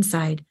on the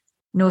inside,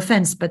 no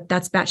offense, but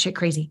that's batshit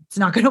crazy. It's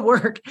not going to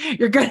work.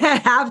 You're going to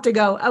have to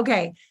go,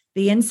 okay,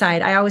 the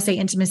inside. I always say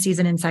intimacy is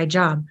an inside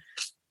job.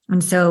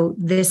 And so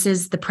this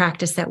is the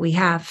practice that we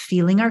have,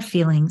 feeling our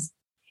feelings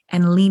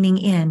and leaning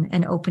in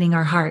and opening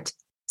our heart,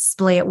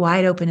 splay it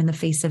wide open in the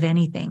face of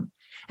anything.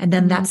 And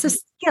then that's a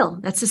skill.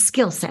 That's a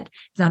skill set.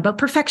 It's not about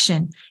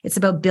perfection. It's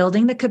about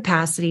building the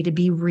capacity to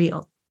be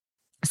real.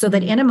 So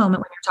that in a moment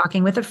when you're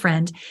talking with a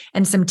friend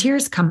and some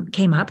tears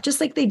came up, just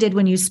like they did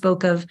when you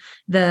spoke of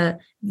the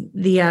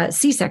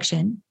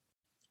C-section,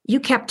 you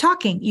kept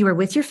talking. You were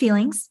with your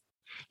feelings.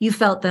 You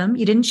felt them.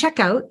 You didn't check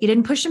out. You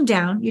didn't push them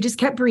down. You just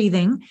kept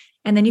breathing.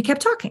 And then you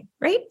kept talking,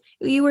 right?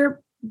 You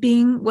were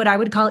being what I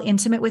would call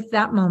intimate with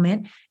that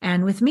moment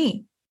and with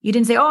me. You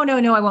didn't say, oh,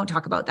 no, I won't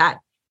talk about that.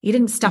 You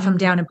didn't stuff them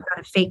down and put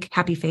on a fake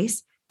happy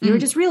face. You were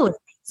just real with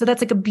me. So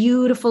that's like a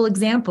beautiful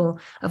example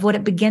of what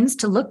it begins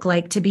to look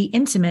like to be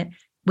intimate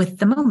with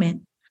the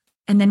moment.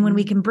 And then when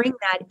we can bring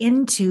that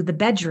into the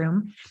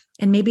bedroom,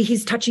 and maybe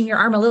he's touching your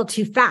arm a little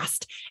too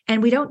fast,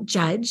 and we don't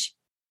judge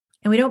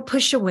and we don't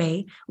push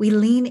away, we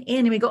lean in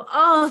and we go,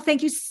 oh,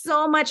 thank you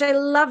so much. I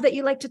love that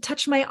you like to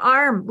touch my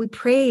arm. We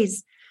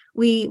praise,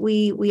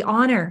 we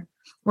honor,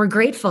 we're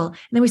grateful. And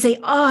then we say,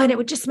 oh, and it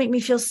would just make me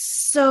feel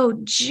so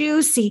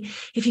juicy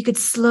if you could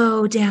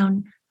slow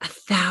down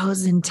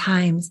 1,000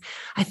 times.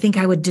 I think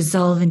I would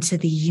dissolve into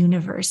the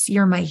universe.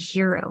 You're my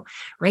hero,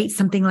 right?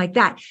 Something like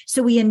that.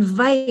 So we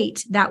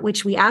invite that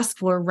which we ask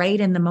for right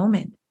in the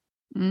moment.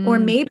 Or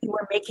maybe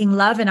we're making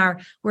love and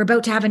we're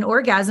about to have an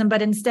orgasm,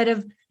 but instead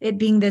of it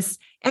being this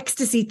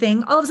ecstasy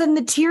thing, all of a sudden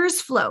the tears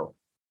flow.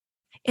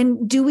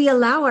 And do we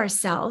allow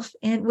ourselves,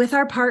 and with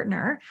our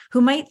partner who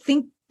might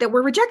think that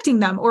we're rejecting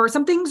them or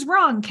something's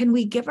wrong, can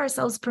we give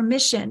ourselves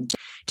permission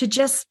to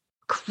just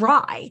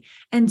cry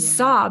and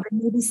sob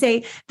and maybe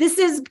say, this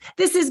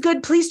is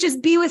good. Please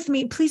just be with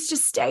me. Please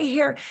just stay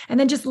here. And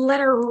then just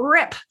let her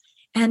rip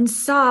and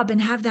sob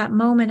and have that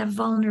moment of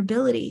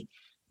vulnerability.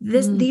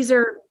 These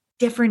are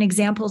different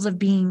examples of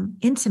being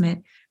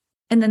intimate.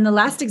 And then the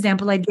last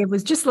example I gave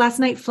was just last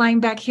night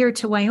flying back here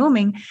to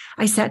Wyoming.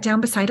 I sat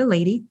down beside a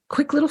lady,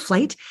 quick little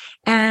flight,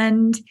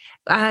 and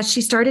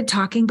she started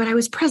talking, but I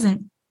was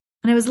present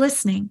and I was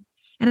listening.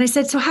 And I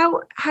said, so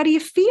how do you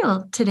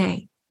feel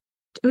today?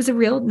 It was a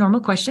real normal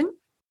question.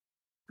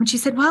 And she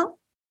said, well,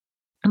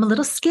 I'm a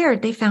little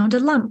scared. They found a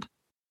lump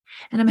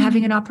and I'm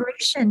having an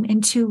operation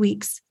in 2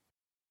 weeks.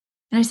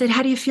 And I said,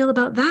 how do you feel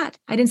about that?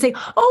 I didn't say,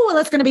 oh, well,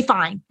 it's going to be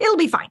fine. It'll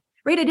be fine.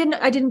 Right?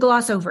 I didn't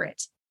gloss over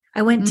it.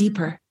 I went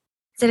deeper.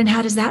 I said, and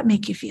how does that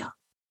make you feel?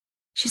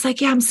 She's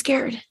like, yeah, I'm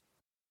scared.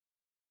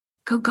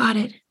 Go, got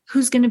it.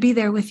 Who's going to be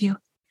there with you?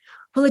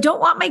 Well, I don't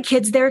want my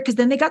kids there because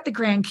then they got the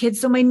grandkids.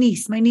 So my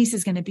niece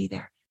is going to be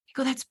there. I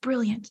go, that's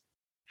brilliant.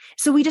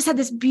 So we just had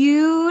this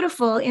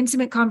beautiful,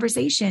 intimate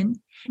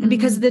conversation. And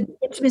because the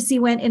intimacy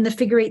went in the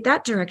figure eight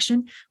that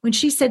direction, when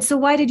she said, so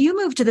why did you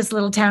move to this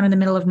little town in the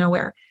middle of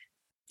nowhere?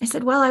 I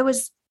said, well,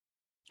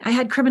 I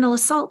had criminal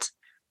assault.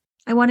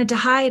 I wanted to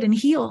hide and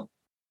heal.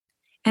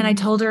 And I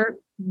told her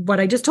what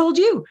I just told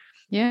you.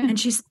 Yeah. And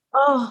she said,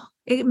 oh,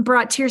 it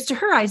brought tears to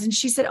her eyes. And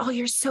she said, oh,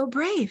 you're so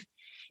brave.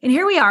 And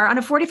here we are on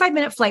a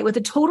 45-minute flight with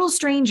a total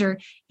stranger,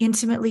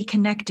 intimately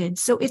connected.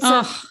 So it's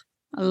I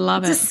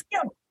love it. A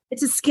skill.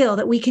 It's a skill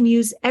that we can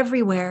use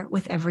everywhere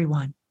with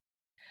everyone.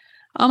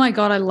 Oh my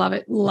God, I love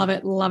it, love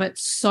it, love it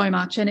so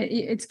much. And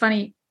it's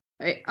funny.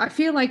 I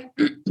feel like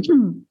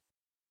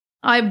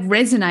I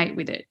resonate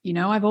with it. You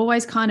know, I've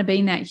always kind of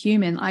been that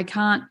human. I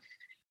can't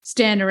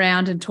stand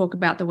around and talk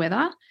about the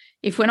weather.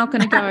 If we're not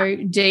going to go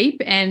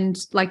deep and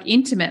like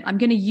intimate, I'm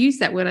going to use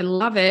that word. I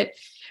love it.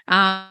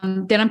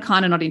 Then I'm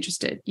kind of not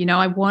interested. You know,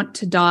 I want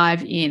to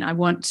dive in. I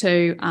want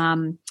to,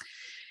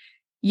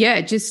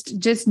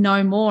 just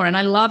know more. And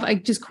I want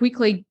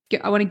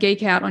to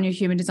geek out on your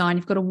human design.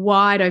 You've got a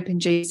wide open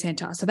G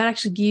center. So that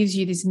actually gives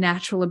you this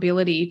natural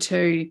ability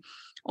to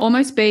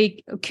almost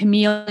be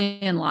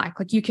chameleon-like.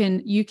 Like you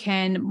can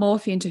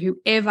morph into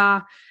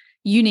whoever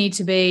you need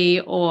to be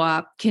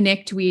or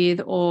connect with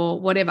or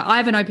whatever. I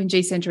have an open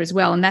G center as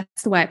well, and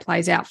that's the way it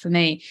plays out for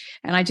me.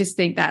 And I just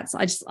think I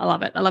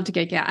love it. I love to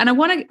geek out. And I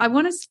want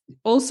to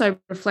also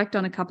reflect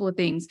on a couple of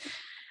things.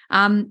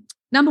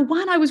 Number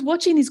one, I was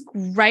watching this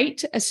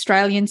great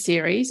Australian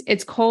series.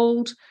 It's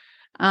called,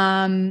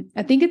 I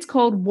think it's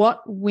called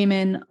What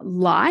Women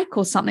Like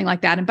or something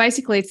like that. And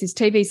basically it's this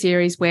TV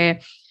series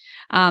where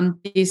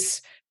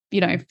this,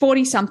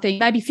 40-something,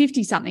 maybe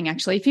 50-something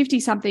actually,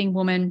 50-something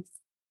woman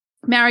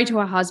married to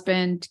her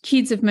husband,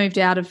 kids have moved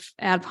out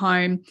of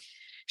home.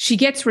 She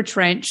gets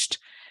retrenched.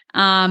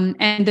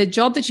 And the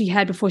job that she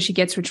had before she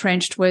gets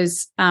retrenched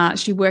was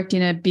she worked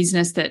in a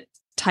business that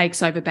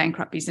takes over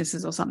bankrupt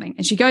businesses or something.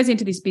 And she goes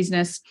into this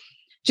business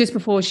just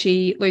before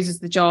she loses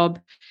the job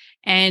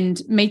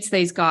and meets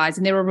these guys,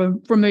 and they're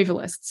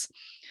removalists.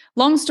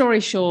 Long story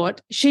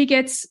short, she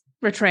gets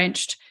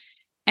retrenched,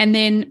 and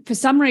then for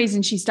some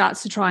reason she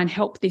starts to try and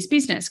help this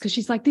business because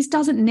she's like, this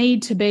doesn't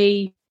need to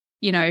be,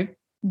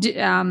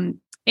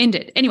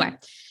 ended. Anyway,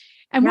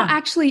 and what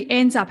actually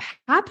ends up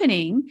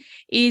happening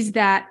is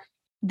that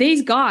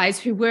these guys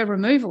who were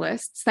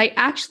removalists, they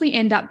actually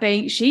end up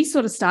she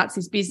sort of starts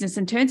this business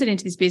and turns it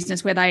into this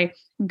business where they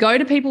go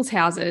to people's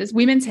houses,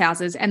 women's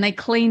houses, and they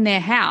clean their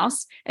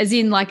house as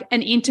in like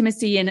an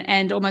intimacy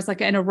and almost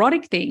like an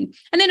erotic thing.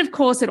 And then, of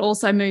course, it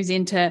also moves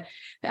into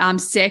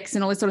sex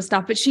and all this sort of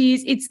stuff. But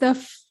it's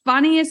the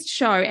funniest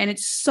show, and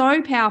it's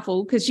so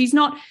powerful because she's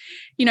not,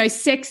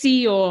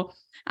 sexy or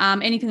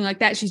anything like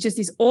that. She's just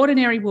this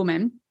ordinary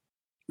woman.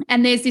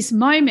 And there's this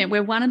moment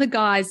where one of the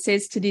guys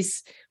says to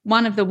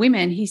one of the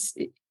women, he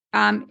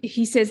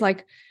says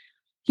like,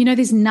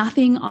 there's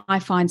nothing I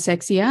find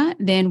sexier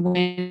than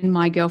when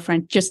my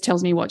girlfriend just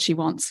tells me what she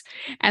wants.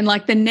 And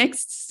like the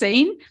next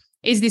scene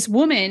is this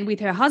woman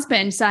with her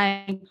husband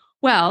saying,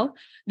 well,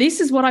 this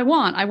is what I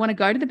want. I want to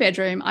go to the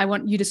bedroom. I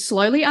want you to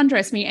slowly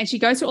undress me. And she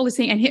goes through all this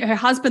thing, and her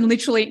husband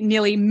literally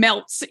nearly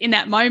melts in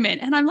that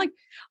moment. And I'm like,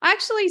 I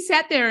actually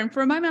sat there, and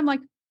for a moment I'm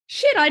like,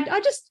 shit, I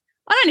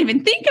don't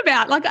even think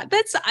about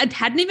it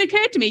hadn't even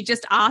occurred to me.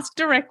 Just ask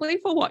directly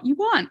for what you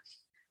want.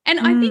 And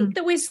I think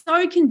that we're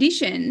so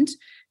conditioned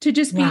to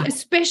just be,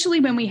 especially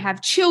when we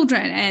have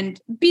children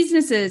and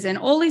businesses and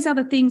all these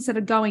other things that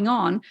are going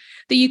on,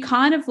 that you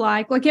kind of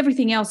like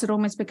everything else, it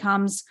almost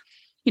becomes,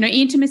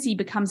 intimacy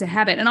becomes a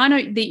habit. And I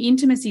know the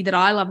intimacy that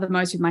I love the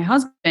most with my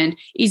husband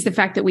is the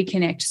fact that we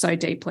connect so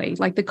deeply,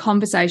 like the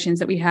conversations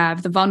that we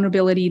have, the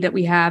vulnerability that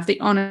we have, the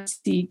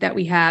honesty that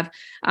we have,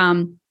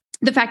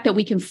 the fact that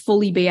we can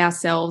fully be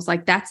ourselves.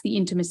 Like that's the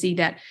intimacy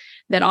that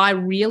I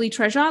really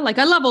treasure. Like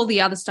I love all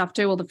the other stuff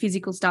too, all the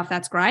physical stuff,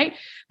 that's great.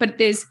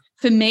 But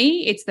for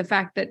me, it's the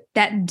fact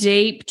that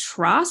deep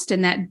trust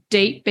and that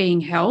deep being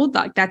held,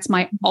 like that's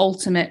my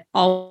ultimate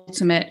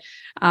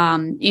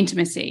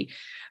intimacy.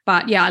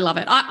 But yeah, I love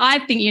it. I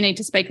think you need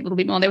to speak a little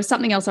bit more. There was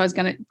something else I was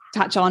going to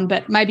touch on,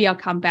 but maybe I'll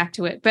come back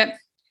to it. But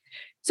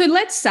so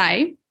let's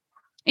say,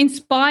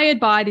 inspired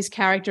by this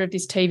character of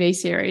this TV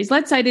series,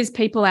 let's say there's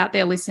people out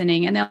there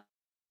listening and they're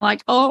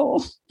like,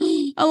 oh,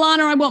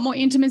 Allana, I want more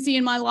intimacy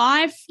in my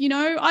life.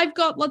 I've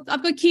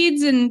got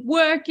kids and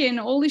work and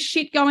all this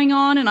shit going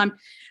on, and I'm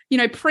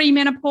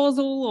premenopausal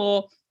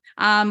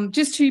or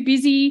just too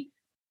busy.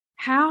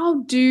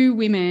 How do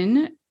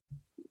women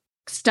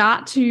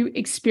start to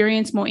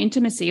experience more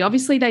intimacy?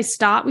 Obviously, they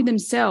start with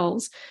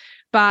themselves,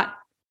 but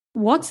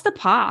what's the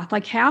path?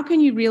 Like, how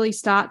can you really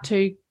start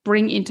to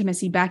bring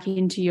intimacy back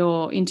into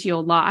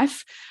your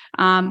life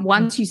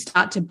once you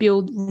start to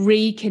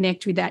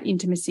reconnect with that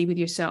intimacy with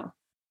yourself?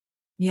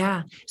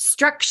 Yeah.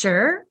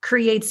 Structure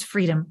creates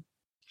freedom.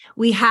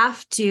 We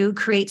have to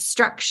create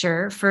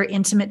structure for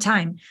intimate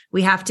time.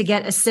 We have to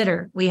get a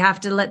sitter. We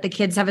have to let the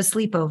kids have a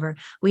sleepover.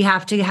 We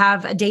have to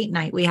have a date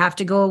night. We have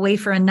to go away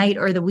for a night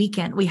or the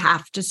weekend. We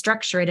have to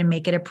structure it and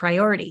make it a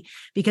priority,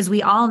 because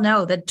we all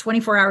know that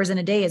 24 hours in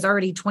a day is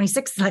already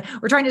 26.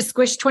 We're trying to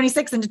squish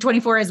 26 into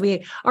 24 as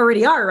we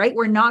already are, right?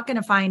 We're not going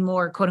to find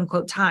more quote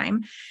unquote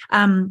time.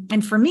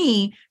 And for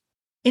me,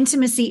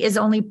 intimacy is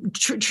only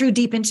true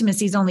deep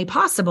intimacy is only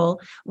possible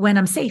when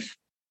I'm safe.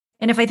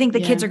 And if I think the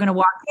kids are going to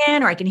walk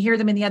in, or I can hear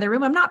them in the other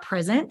room, I'm not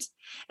present.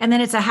 And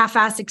then it's a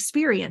half-assed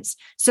experience.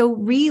 So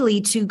really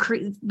to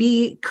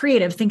be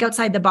creative, think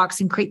outside the box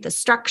and create the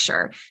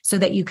structure so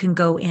that you can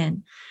go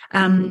in.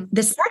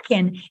 The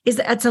second is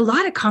that it's a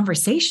lot of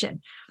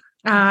conversation.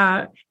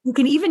 You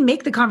can even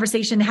make the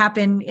conversation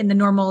happen in the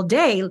normal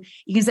day.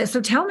 You can say,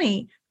 so tell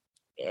me,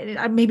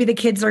 maybe the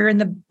kids are in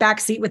the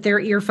back seat with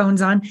their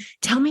earphones on.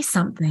 Tell me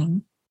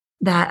something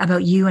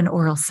about you and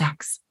oral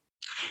sex.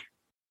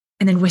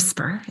 And then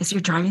whisper as you're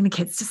driving the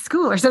kids to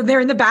school, or so they're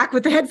in the back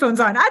with the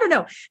headphones on. I don't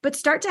know, but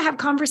start to have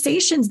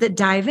conversations that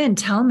dive in.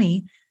 Tell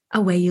me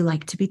a way you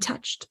like to be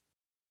touched.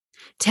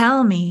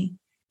 Tell me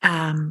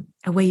a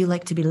way you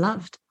like to be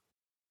loved.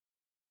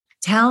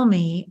 Tell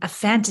me a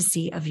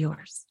fantasy of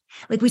yours.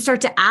 Like, we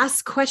start to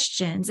ask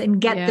questions and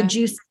get the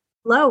juice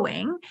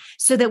flowing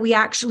so that we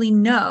actually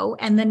know,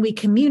 and then we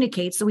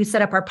communicate. So we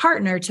set up our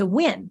partner to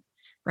win,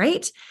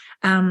 right?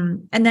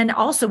 And then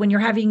also when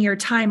you're having your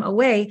time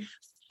away,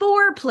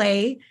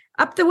 foreplay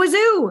up the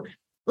wazoo.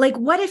 Like,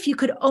 what if you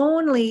could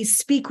only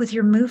speak with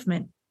your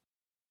movement?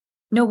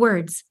 No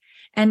words.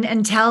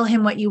 And tell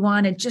him what you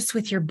wanted just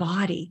with your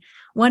body.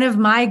 One of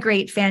my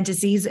great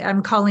fantasies,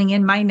 I'm calling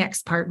in my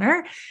next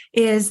partner,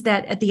 is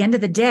that at the end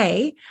of the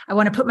day, I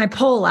want to put my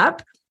pole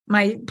up,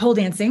 my pole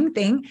dancing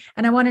thing,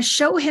 and I want to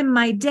show him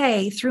my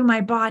day through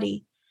my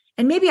body.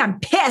 And maybe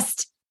I'm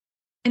pissed,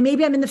 and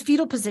maybe I'm in the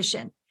fetal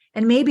position,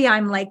 and maybe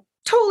I'm like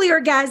totally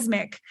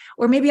orgasmic,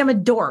 or maybe I'm a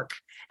dork.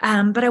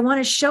 But I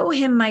want to show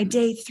him my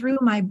day through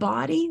my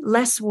body,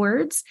 less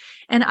words.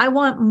 And I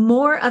want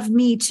more of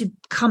me to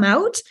come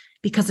out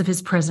because of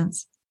his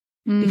presence,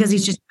 because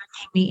he's just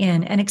bringing me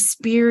in and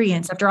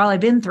experience, after all I've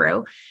been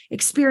through,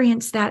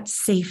 experience that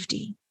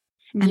safety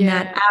and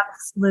that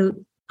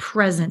absolute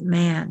present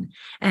man,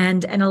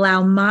 and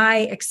allow my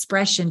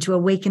expression to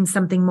awaken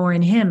something more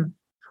in him,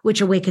 which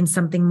awakens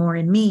something more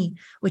in me,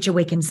 which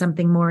awakens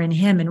something more in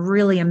him. And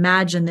really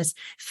imagine this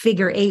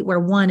figure 8 where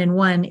 1 and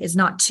 1 is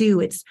not 2,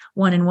 it's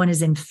 1 and 1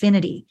 is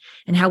infinity,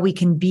 and how we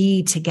can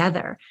be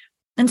together.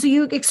 And so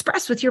you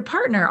express with your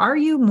partner, are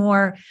you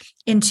more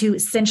into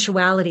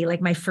sensuality,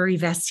 like my furry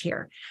vest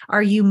here?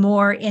 Are you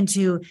more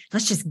into,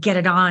 let's just get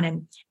it on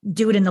and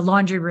do it in the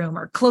laundry room,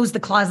 or close the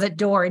closet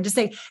door and just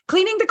say,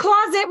 cleaning the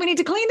closet, we need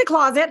to clean the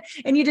closet.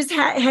 And you just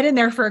head in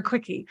there for a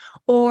quickie.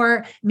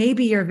 Or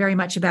maybe you're very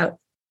much about,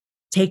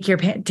 take your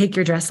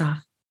dress off,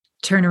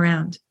 turn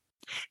around,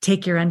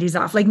 take your undies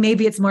off. Like,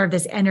 maybe it's more of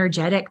this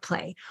energetic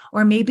play,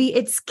 or maybe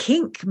it's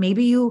kink.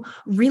 Maybe you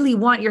really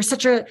you're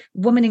such a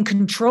woman in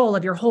control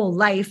of your whole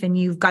life, and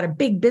you've got a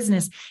big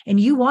business, and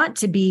you want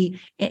to be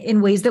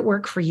in ways that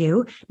work for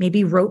you,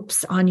 maybe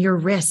ropes on your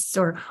wrists,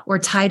 or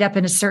tied up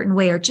in a certain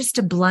way, or just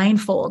a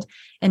blindfold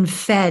and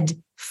fed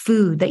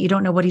food that you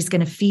don't know what he's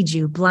going to feed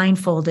you,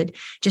 blindfolded,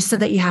 just so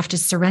that you have to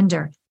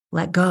surrender.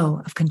 Let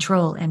go of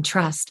control and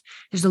trust.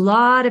 There's a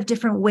lot of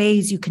different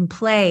ways you can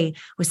play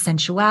with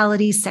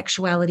sensuality,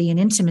 sexuality, and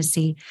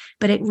intimacy,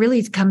 but it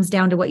really comes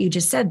down to what you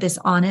just said, this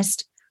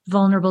honest,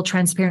 vulnerable,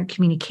 transparent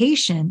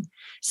communication,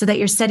 so that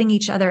you're setting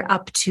each other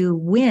up to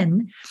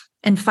win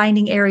and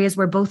finding areas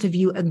where both of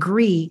you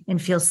agree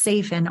and feel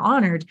safe and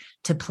honored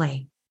to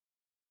play.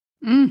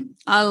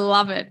 I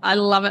love it. I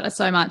love it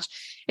so much.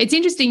 It's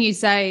interesting you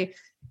say,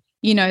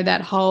 that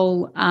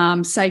whole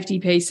safety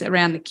piece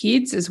around the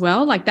kids as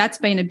well. Like, that's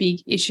been a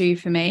big issue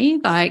for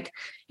me. Like,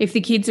 if the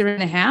kids are in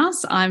the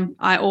house,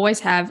 I always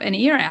have an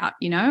ear out,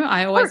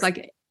 I always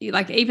I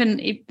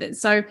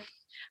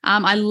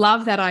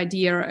love that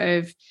idea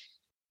of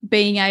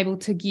being able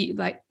to give,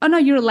 like, oh no,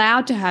 you're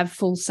allowed to have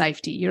full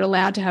safety. You're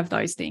allowed to have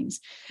those things.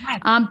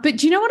 But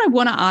do you know what I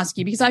want to ask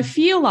you? Because I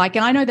feel like,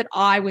 and I know that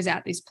I was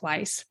at this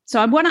place. So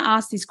I want to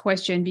ask this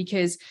question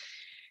because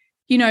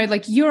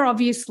like, you're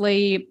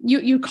obviously,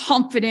 you're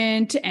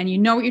confident, and you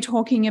know what you're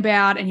talking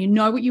about, and you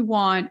know what you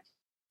want.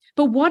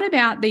 But what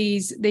about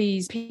these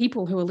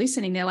people who are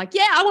listening? They're like,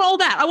 yeah, I want all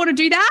that. I want to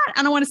do that,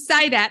 and I want to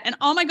say that. And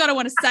oh my God, I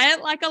want to say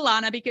it like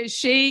Allana, because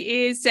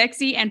she is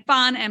sexy and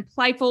fun and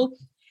playful.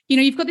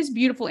 You've got this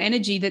beautiful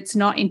energy that's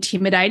not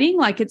intimidating.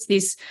 Like, it's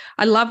this,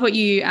 I love what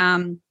you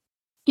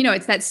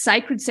it's that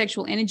sacred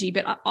sexual energy.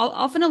 But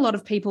often a lot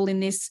of people in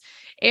this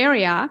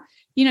area,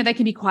 they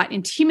can be quite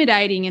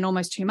intimidating and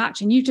almost too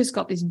much. And you've just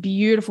got this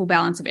beautiful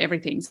balance of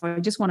everything. So I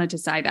just wanted to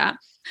say that.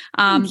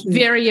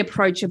 Very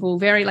approachable,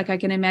 very, like, I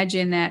can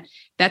imagine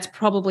that's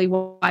probably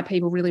why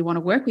people really want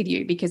to work with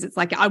you, because it's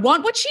like, I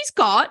want what she's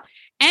got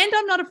and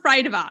I'm not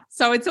afraid of her.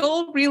 So it's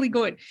all really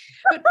good.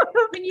 But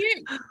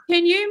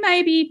can you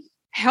maybe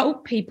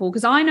help people?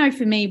 Because I know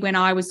for me, when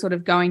I was sort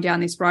of going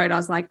down this road, I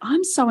was like,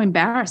 I'm so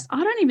embarrassed.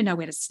 I don't even know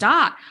where to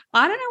start.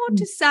 I don't know what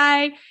to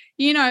say,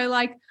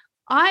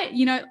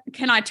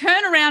 can I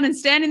turn around and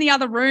stand in the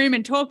other room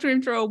and talk to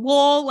him through a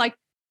wall? Like,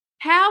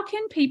 how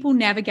can people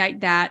navigate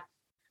that,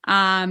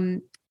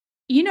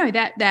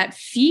 that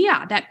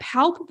fear, that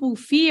palpable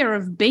fear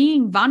of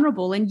being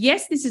vulnerable? And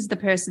yes, this is the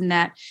person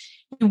that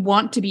you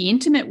want to be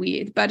intimate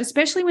with, but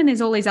especially when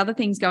there's all these other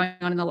things going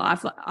on in the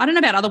life. Like, I don't know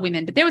about other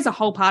women, but there was a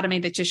whole part of me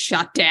that just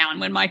shut down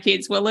when my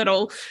kids were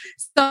little.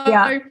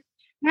 So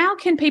how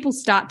can people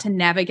start to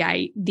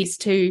navigate this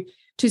to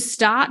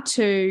start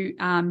to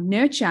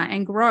nurture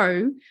and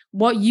grow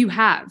what you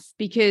have?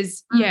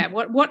 Because,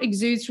 what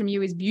exudes from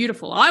you is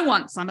beautiful. I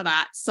want some of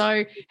that.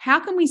 So how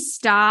can we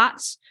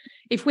start,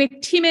 if we're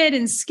timid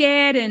and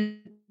scared and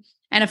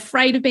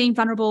afraid of being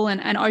vulnerable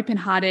and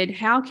open-hearted,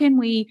 how can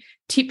we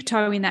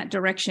tiptoe in that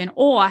direction?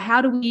 Or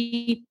how do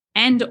we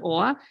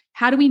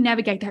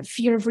navigate that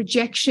fear of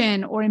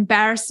rejection or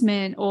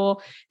embarrassment or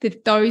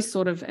those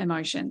sort of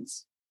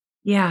emotions?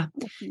 Yeah.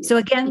 So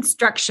again,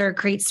 structure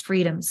creates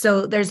freedom.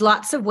 So there's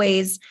lots of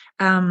ways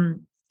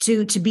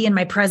to be in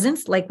my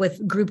presence, like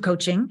with group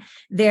coaching.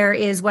 There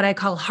is what I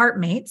call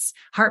Heartmates,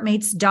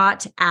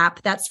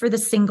 heartmates.app. That's for the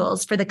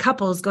singles. For the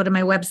couples, go to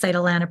my website,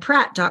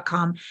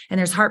 allanapratt.com, and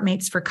there's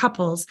Heartmates for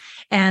couples.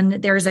 And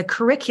there's a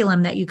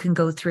curriculum that you can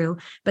go through.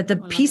 But the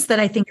piece that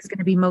I think is going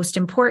to be most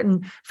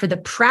important for the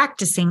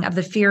practicing of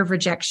the fear of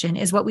rejection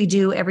is what we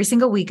do every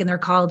single week. And they're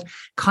called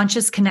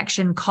conscious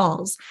connection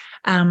calls.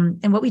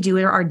 And what we do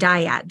are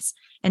dyads.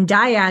 And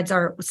dyads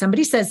are,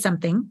 somebody says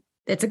something,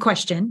 it's a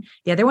question,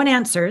 the other one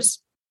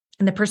answers,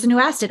 and the person who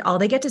asked it, all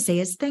they get to say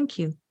is thank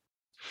you.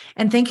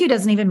 And thank you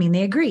doesn't even mean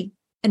they agree.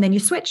 And then you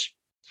switch.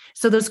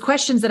 So those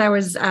questions that I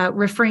was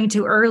referring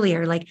to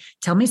earlier, like,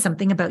 tell me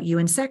something about you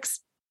and sex.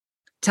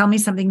 Tell me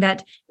something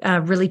that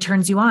really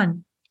turns you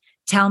on.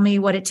 Tell me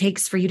what it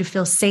takes for you to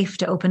feel safe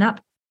to open up.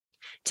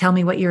 Tell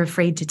me what you're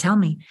afraid to tell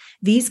me.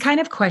 These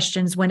kind of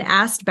questions, when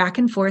asked back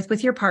and forth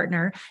with your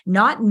partner,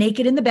 not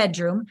naked in the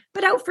bedroom,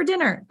 but out for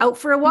dinner, out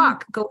for a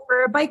walk, go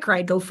for a bike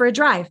ride, go for a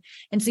drive.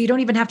 And so you don't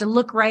even have to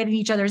look right in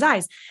each other's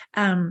eyes.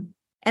 And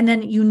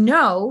then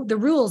the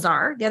rules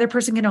are the other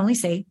person can only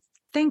say,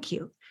 thank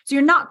you. So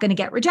you're not going to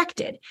get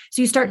rejected.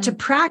 So you start to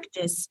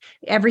practice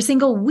every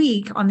single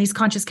week on these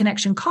conscious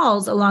connection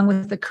calls, along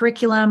with the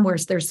curriculum where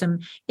there's some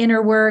inner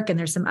work and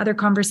there's some other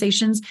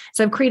conversations.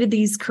 So I've created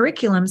these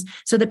curriculums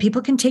so that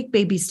people can take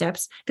baby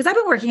steps, because I've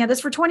been working at this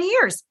for 20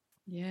 years.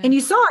 Yeah. And you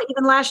saw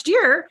even last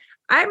year,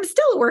 I'm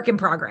still a work in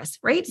progress,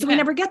 right? So we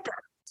never get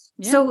there.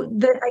 Yeah. So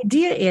the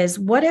idea is,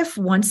 what if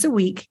once a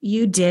week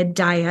you did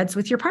dyads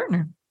with your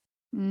partner?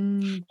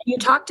 And you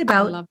talked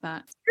about I love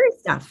that. Scary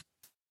stuff.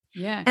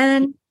 Yeah.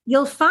 And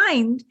you'll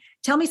find,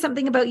 tell me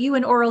something about you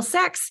and oral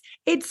sex.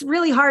 It's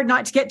really hard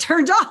not to get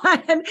turned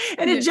on.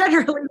 And it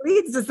generally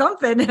leads to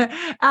something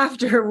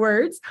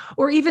afterwards,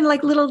 or even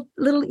like little,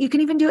 you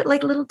can even do it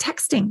like little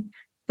texting.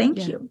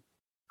 Thank you.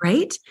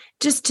 Right?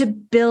 Just to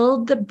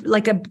build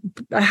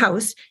a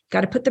house, you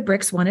got to put the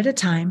bricks one at a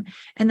time.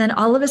 And then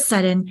all of a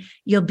sudden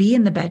you'll be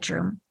in the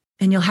bedroom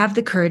and you'll have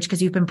the courage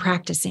because you've been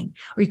practicing.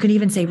 Or you could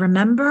even say,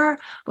 remember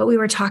what we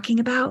were talking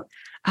about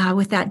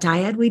with that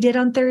dyad we did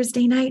on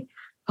Thursday night?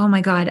 Oh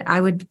my God,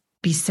 I would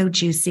be so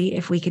juicy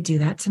if we could do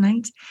that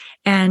tonight.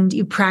 And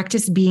you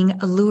practice being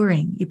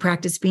alluring. You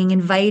practice being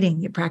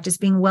inviting. You practice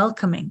being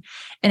welcoming.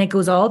 And it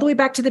goes all the way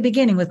back to the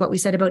beginning with what we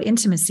said about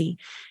intimacy.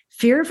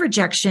 Fear of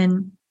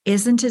rejection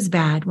isn't as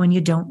bad when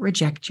you don't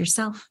reject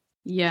yourself.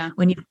 Yeah.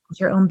 When you hold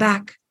your own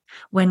back.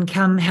 When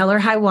come hell or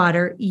high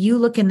water, you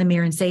look in the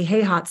mirror and say,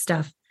 hey, hot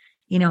stuff,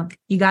 you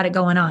got it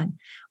going on.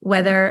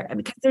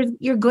 Because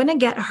you're going to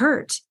get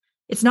hurt.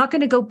 It's not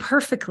going to go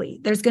perfectly.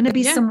 There's going to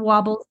be some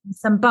wobbles,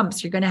 some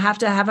bumps. You're going to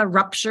have a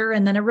rupture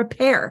and then a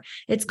repair.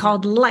 It's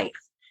called life.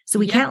 So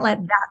we can't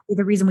let that be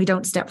the reason we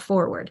don't step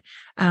forward.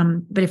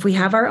 But if we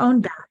have our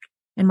own back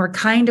and we're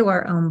kind to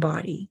our own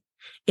body,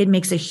 it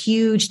makes a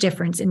huge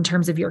difference in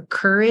terms of your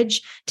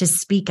courage to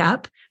speak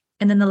up.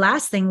 And then the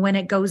last thing, when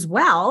it goes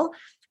well,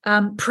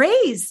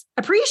 praise,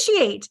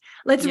 appreciate.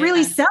 Let's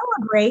really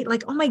celebrate.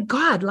 Like, oh my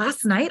God,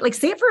 last night, like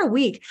say it for a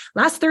week,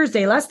 last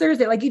Thursday,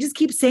 like you just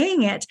keep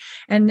saying it.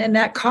 And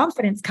that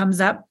confidence comes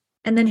up,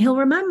 and then he'll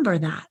remember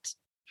that.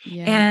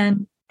 Yeah.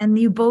 And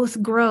you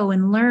both grow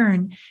and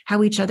learn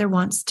how each other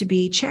wants to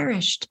be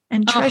cherished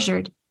and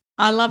treasured.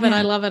 I love it.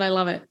 I love it. I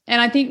love it.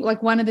 And I think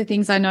like one of the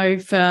things I know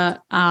for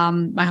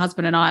my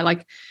husband and I,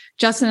 like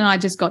Justin and I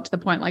just got to the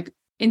point, like,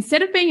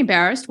 instead of being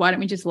embarrassed, why don't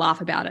we just laugh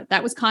about it?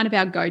 That was kind of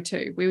our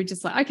go-to. We were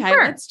just like, okay,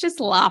 let's just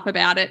laugh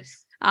about it.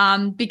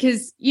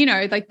 Because,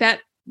 like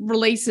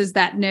releases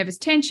that nervous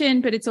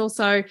tension, but it's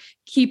also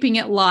keeping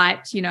it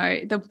light. You know,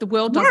 the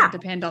world doesn't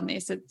depend on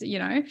this. It's, you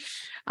know,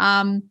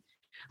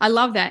 I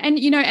love that. And,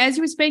 you know, as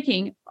you were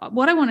speaking,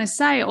 what I want to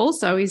say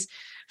also is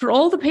for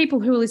all the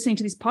people who are listening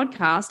to this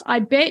podcast, I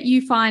bet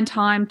you find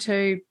time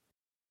to,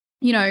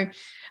 you know,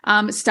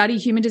 study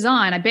human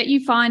design. I bet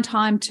you find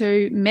time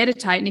to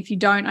meditate. And if you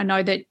don't, I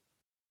know that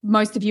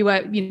most of you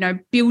are, you know,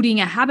 building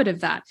a habit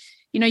of that.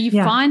 You know, you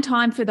find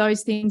time for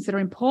those things that are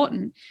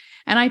important.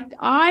 And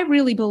I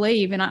really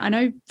believe, and I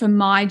know from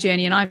my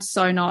journey, and I'm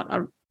so not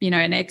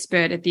an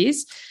expert at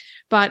this,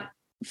 but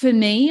for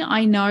me,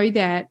 I know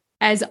that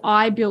as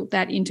I built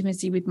that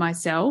intimacy with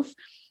myself,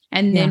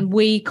 and then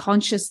we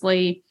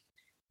consciously,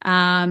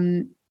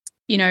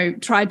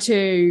 tried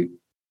to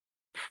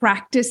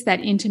practice that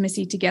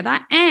intimacy together.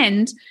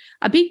 And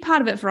a big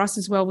part of it for us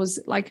as well was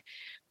like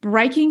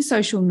breaking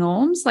social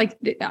norms. Like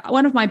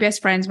one of my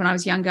best friends when I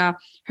was younger,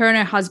 her and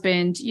her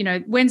husband, you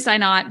know, Wednesday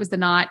night was the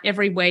night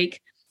every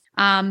week.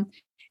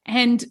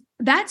 And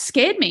that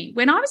scared me.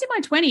 When I was in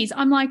my 20s,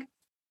 I'm like,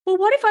 well,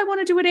 what if I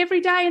want to do it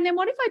every day? And then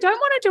what if I don't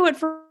want to do it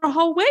for a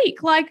whole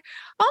week? Like,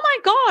 oh my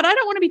God, I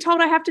don't want to be told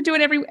I have to do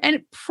it and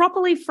it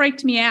properly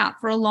freaked me out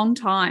for a long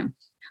time.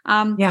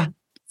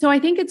 So I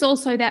think it's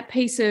also that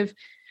piece of,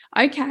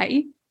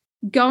 okay,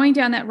 going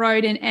down that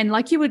road and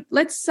like you would,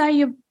 let's say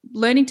you're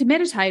learning to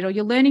meditate or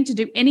you're learning to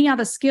do any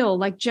other skill,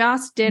 like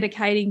just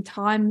dedicating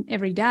time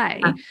every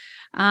day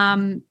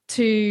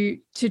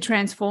to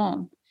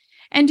transform.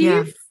 And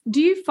do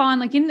you find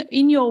like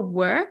in your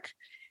work,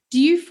 do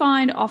you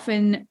find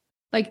often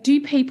like do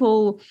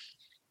people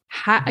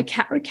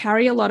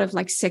carry a lot of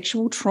like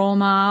sexual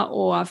trauma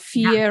or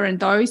fear and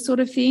those sort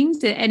of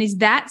things? And is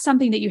that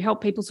something that you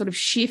help people sort of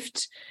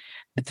shift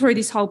through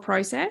this whole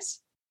process?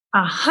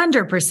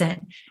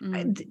 100%.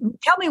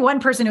 Tell me one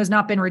person who's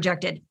not been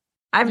rejected.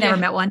 I've never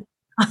met one.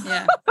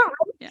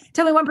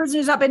 Tell me one person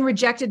who's not been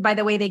rejected by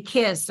the way they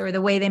kiss or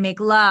the way they make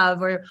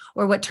love or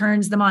what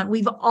turns them on.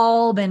 We've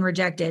all been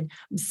rejected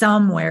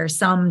somewhere,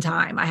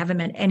 sometime. I haven't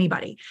met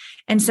anybody.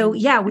 And so,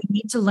 we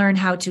need to learn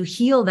how to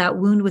heal that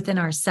wound within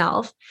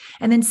ourselves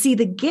and then see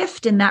the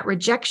gift in that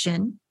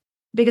rejection,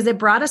 because it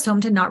brought us home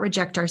to not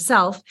reject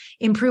ourselves,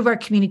 improve our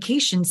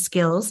communication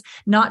skills,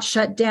 not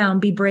shut down,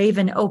 be brave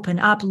and open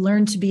up,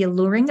 learn to be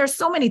alluring. There's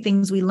so many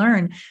things we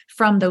learn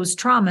from those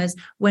traumas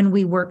when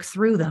we work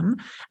through them.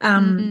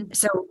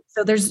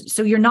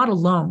 So you're not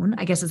alone,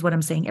 I guess is what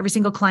I'm saying. Every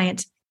single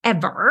client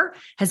ever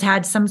has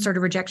had some sort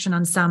of rejection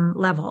on some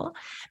level.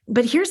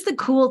 But here's the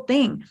cool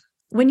thing.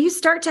 When you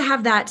start to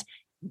have that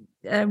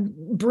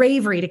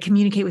bravery to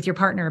communicate with your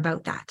partner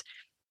about that,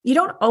 you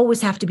don't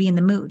always have to be in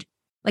the mood.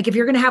 Like if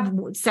you're going to have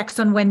sex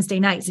on Wednesday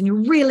nights and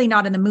you're really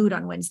not in the mood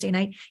on Wednesday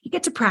night, you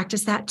get to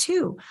practice that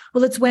too.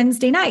 Well, it's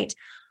Wednesday night.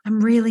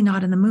 I'm really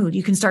not in the mood.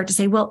 You can start to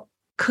say, well,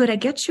 could I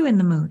get you in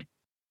the mood?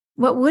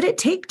 What would it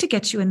take to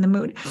get you in the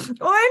mood? Oh,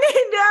 I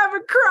need to have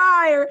a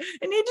cry, or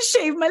I need to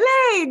shave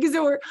my legs,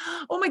 or,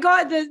 oh my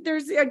God,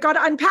 I got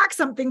to unpack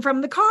something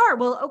from the car.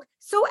 Well, okay,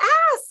 so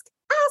ask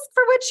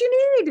for what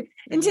you need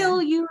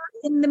until you're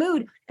in the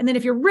mood. And then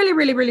if you're really,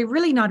 really, really,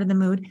 really not in the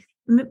mood,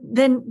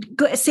 then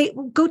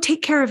go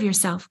take care of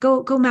yourself.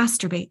 Go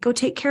masturbate. Go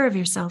take care of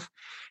yourself.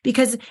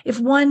 Because if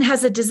one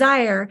has a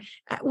desire,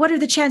 what are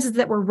the chances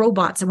that we're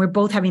robots and we're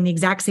both having the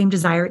exact same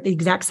desire at the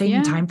exact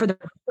same time for the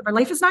rest of our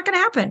life? It's not going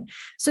to happen.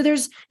 So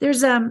there's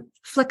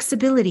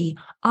flexibility,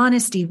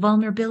 honesty,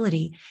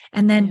 vulnerability,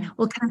 and then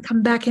we'll kind of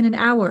come back in an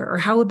hour, or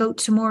how about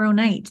tomorrow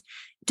night?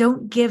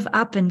 Don't give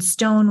up and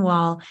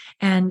stonewall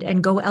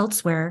and go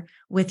elsewhere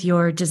with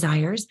your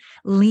desires.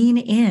 Lean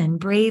in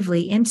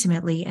bravely,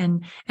 intimately,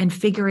 and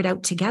figure it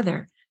out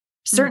together.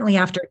 Certainly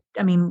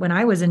when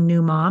I was a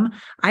new mom,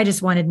 I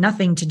just wanted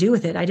nothing to do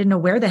with it. I didn't know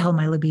where the hell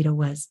my libido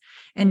was.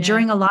 And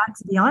to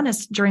be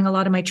honest, during a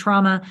lot of my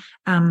trauma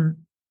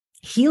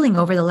healing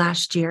over the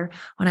last year,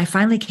 when I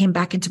finally came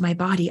back into my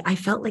body, I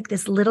felt like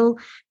this little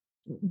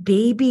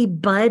baby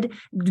bud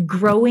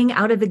growing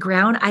out of the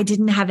ground. I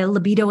didn't have a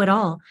libido at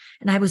all.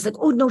 And I was like,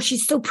 oh no,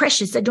 she's so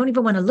precious. I don't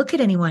even want to look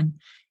at anyone.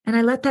 And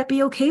I let that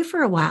be okay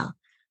for a while.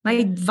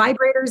 My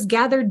vibrators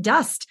gathered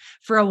dust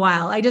for a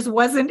while. I just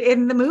wasn't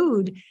in the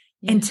mood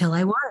until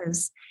I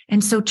was.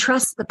 And so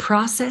trust the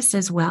process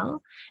as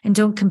well. And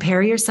don't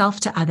compare yourself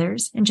to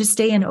others, and just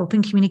stay in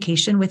open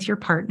communication with your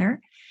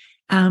partner.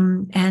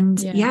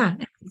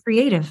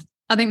 Creative.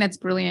 I think that's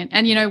brilliant.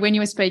 And, when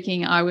you were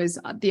speaking,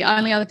 the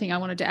only other thing I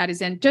wanted to add is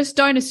then just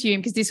don't assume,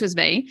 because this was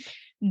me,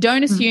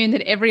 don't assume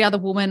that every other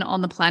woman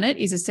on the planet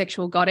is a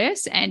sexual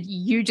goddess and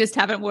you just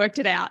haven't worked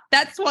it out.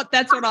 That's what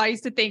I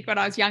used to think when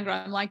I was younger.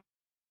 I'm like,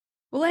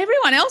 well,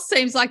 everyone else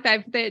seems like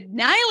they're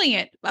nailing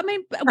it. I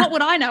mean, what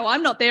would I know?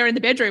 I'm not there in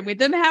the bedroom with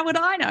them. How would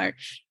I know?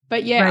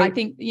 But I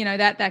think,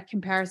 that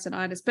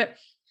comparisonitis. But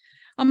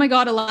oh my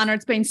God, Allana,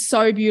 it's been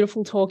so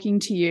beautiful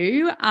talking to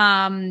you.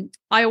 I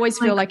always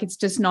feel like it's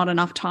just not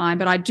enough time,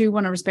 but I do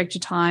want to respect your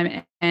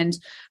time and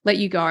let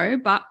you go.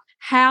 But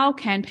how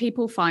can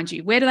people find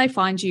you? Where do they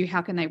find you?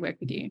 How can they work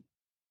with you?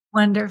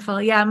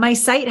 Wonderful. Yeah. My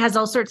site has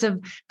all sorts of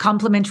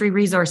complimentary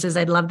resources.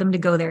 I'd love them to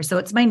go there. So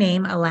it's my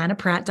name,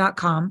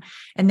 allanapratt.com.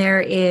 And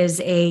there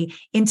is a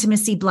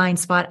intimacy blind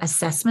spot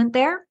assessment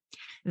there.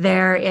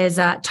 There is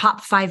top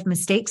 5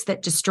 mistakes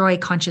that destroy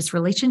conscious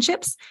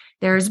relationships.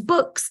 There's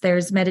books,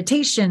 there's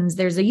meditations,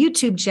 there's a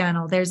YouTube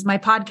channel, there's my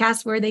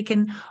podcast where they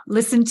can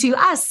listen to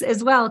us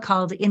as well,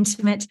 called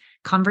Intimate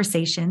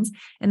Conversations.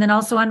 And then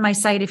also on my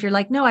site, if you're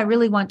like, no, I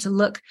really want to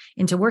look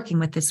into working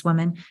with this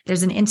woman,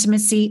 there's an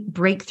intimacy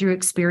breakthrough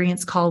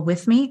experience call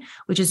with me,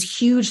 which is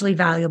hugely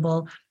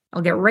valuable.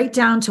 I'll get right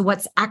down to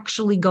what's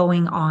actually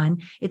going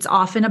on. It's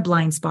often a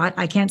blind spot.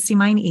 I can't see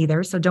mine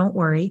either, so don't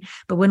worry.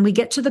 But when we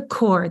get to the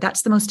core,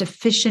 that's the most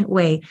efficient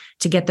way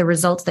to get the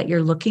results that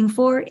you're looking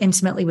for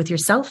intimately with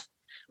yourself,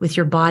 with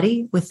your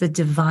body, with the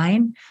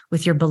divine,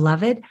 with your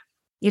beloved.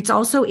 It's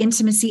also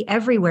intimacy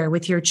everywhere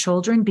with your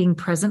children, being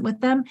present with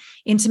them,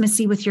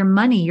 intimacy with your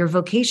money, your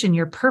vocation,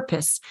 your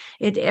purpose.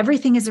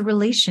 Everything is a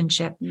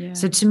relationship. Yeah.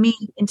 So to me,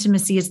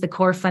 intimacy is the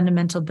core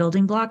fundamental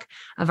building block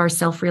of our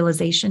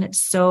self-realization.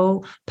 It's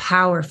so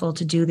powerful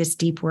to do this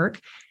deep work.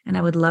 And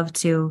I would love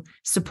to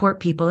support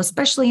people,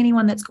 especially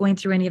anyone that's going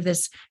through any of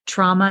this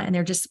trauma and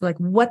they're just like,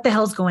 what the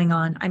hell's going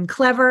on? I'm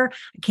clever.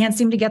 I can't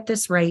seem to get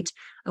this right.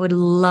 I would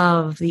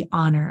love the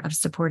honor of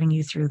supporting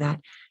you through that,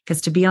 because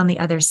to be on the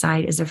other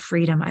side is a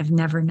freedom I've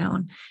never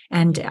known.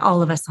 And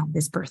all of us have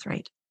this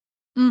birthright.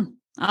 Oh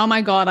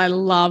my God, I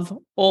love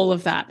all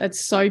of that. That's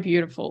so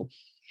beautiful.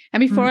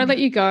 And before I let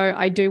you go,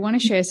 I do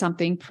want to share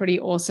something pretty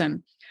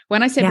awesome.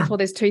 When I said before,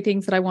 there's 2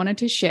 things that I wanted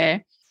to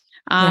share.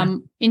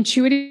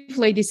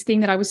 Intuitively, this thing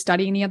that I was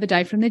studying the other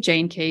day from the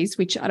Gene Keys,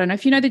 which I don't know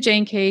if you know the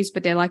Gene Keys,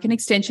 but they're like an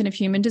extension of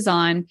human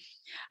design.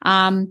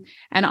 And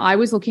I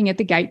was looking at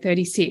the gate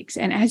 36.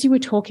 And as you were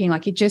talking,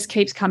 like it just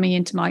keeps coming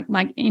into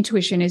my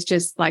intuition is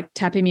just like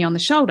tapping me on the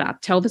shoulder.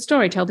 Tell the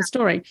story, tell the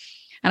story.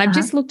 And I've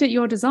just looked at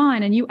your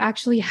design and you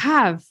actually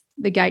have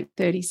the gate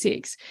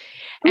 36.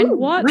 And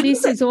what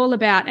this is all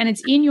about, and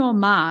it's in your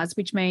Mars,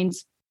 which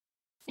means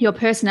your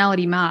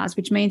personality Mars,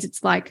 which means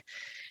it's like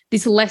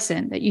this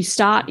lesson that you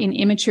start in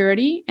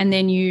immaturity and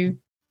then you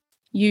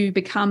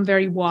become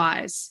very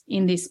wise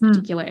in this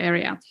particular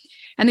area.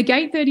 And the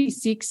gate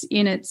 36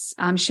 in its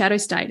shadow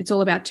state, it's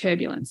all about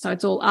turbulence. So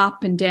it's all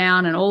up and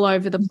down and all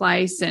over the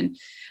place and,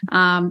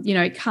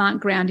 it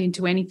can't ground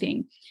into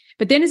anything.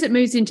 But then as it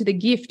moves into the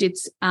gift,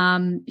 it's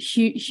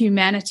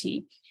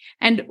humanity.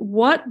 And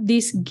what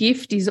this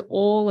gift is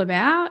all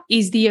about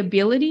is the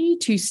ability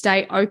to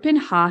stay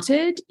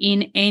open-hearted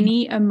in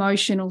any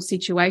emotional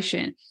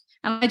situation.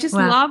 And I just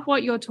love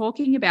what you're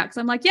talking about because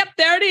I'm like, yep,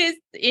 there it is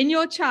in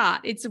your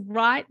chart. It's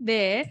right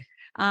there.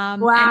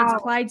 And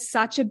it's played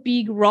such a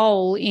big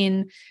role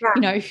in,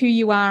 who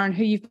you are and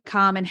who you've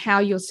become and how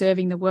you're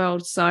serving the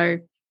world. So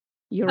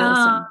you're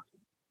awesome.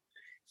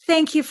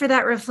 Thank you for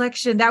that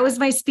reflection. That was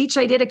my speech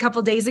I did a couple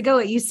of days ago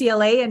at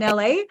UCLA in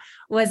LA,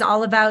 was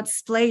all about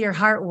splay your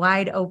heart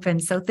wide open.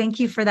 So thank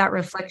you for that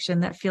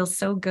reflection. That feels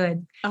so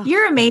good. Oh,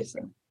 you're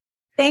amazing.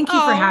 Thank you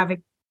for having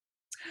me.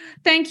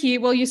 Thank you.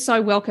 Well, you're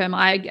so welcome.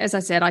 As I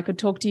said, I could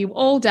talk to you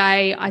all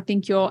day. I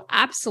think you're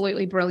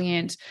absolutely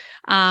brilliant.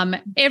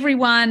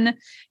 Everyone,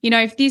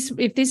 if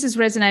this has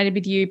resonated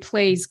with you,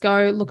 please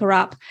go look her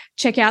up,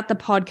 check out the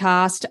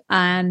podcast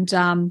and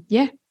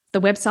the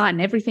website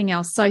and everything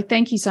else. So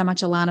thank you so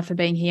much, Allana, for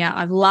being here.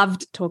 I've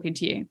loved talking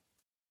to you.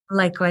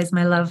 Likewise,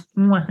 my love.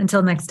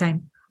 Until next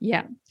time.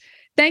 Yeah.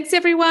 Thanks,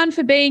 everyone,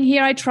 for being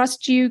here. I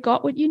trust you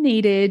got what you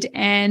needed,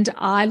 and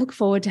I look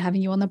forward to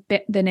having you on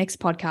the next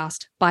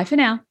podcast. Bye for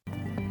now.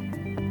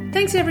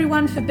 Thanks,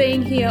 everyone, for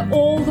being here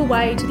all the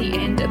way to the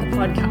end of the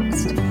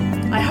podcast.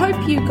 I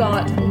hope you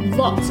got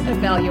lots of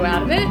value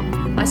out of it.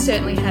 I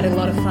certainly had a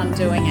lot of fun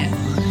doing it.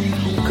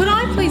 Could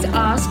I please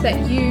ask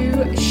that you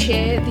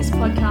share this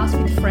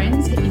podcast with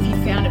friends if you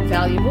found it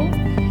valuable?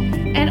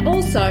 And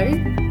also,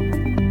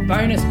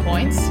 bonus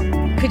points,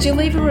 could you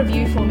leave a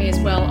review for me as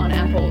well on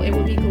Apple? It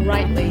would be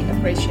greatly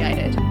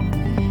appreciated.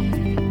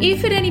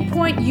 If at any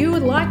point you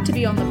would like to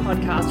be on the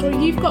podcast or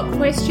you've got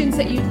questions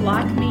that you'd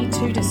like me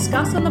to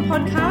discuss on the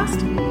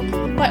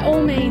podcast, by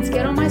all means,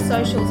 get on my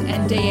socials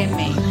and DM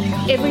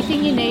me.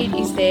 Everything you need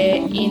is there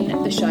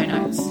in the show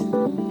notes.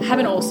 Have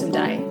an awesome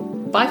day.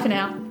 Bye for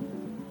now.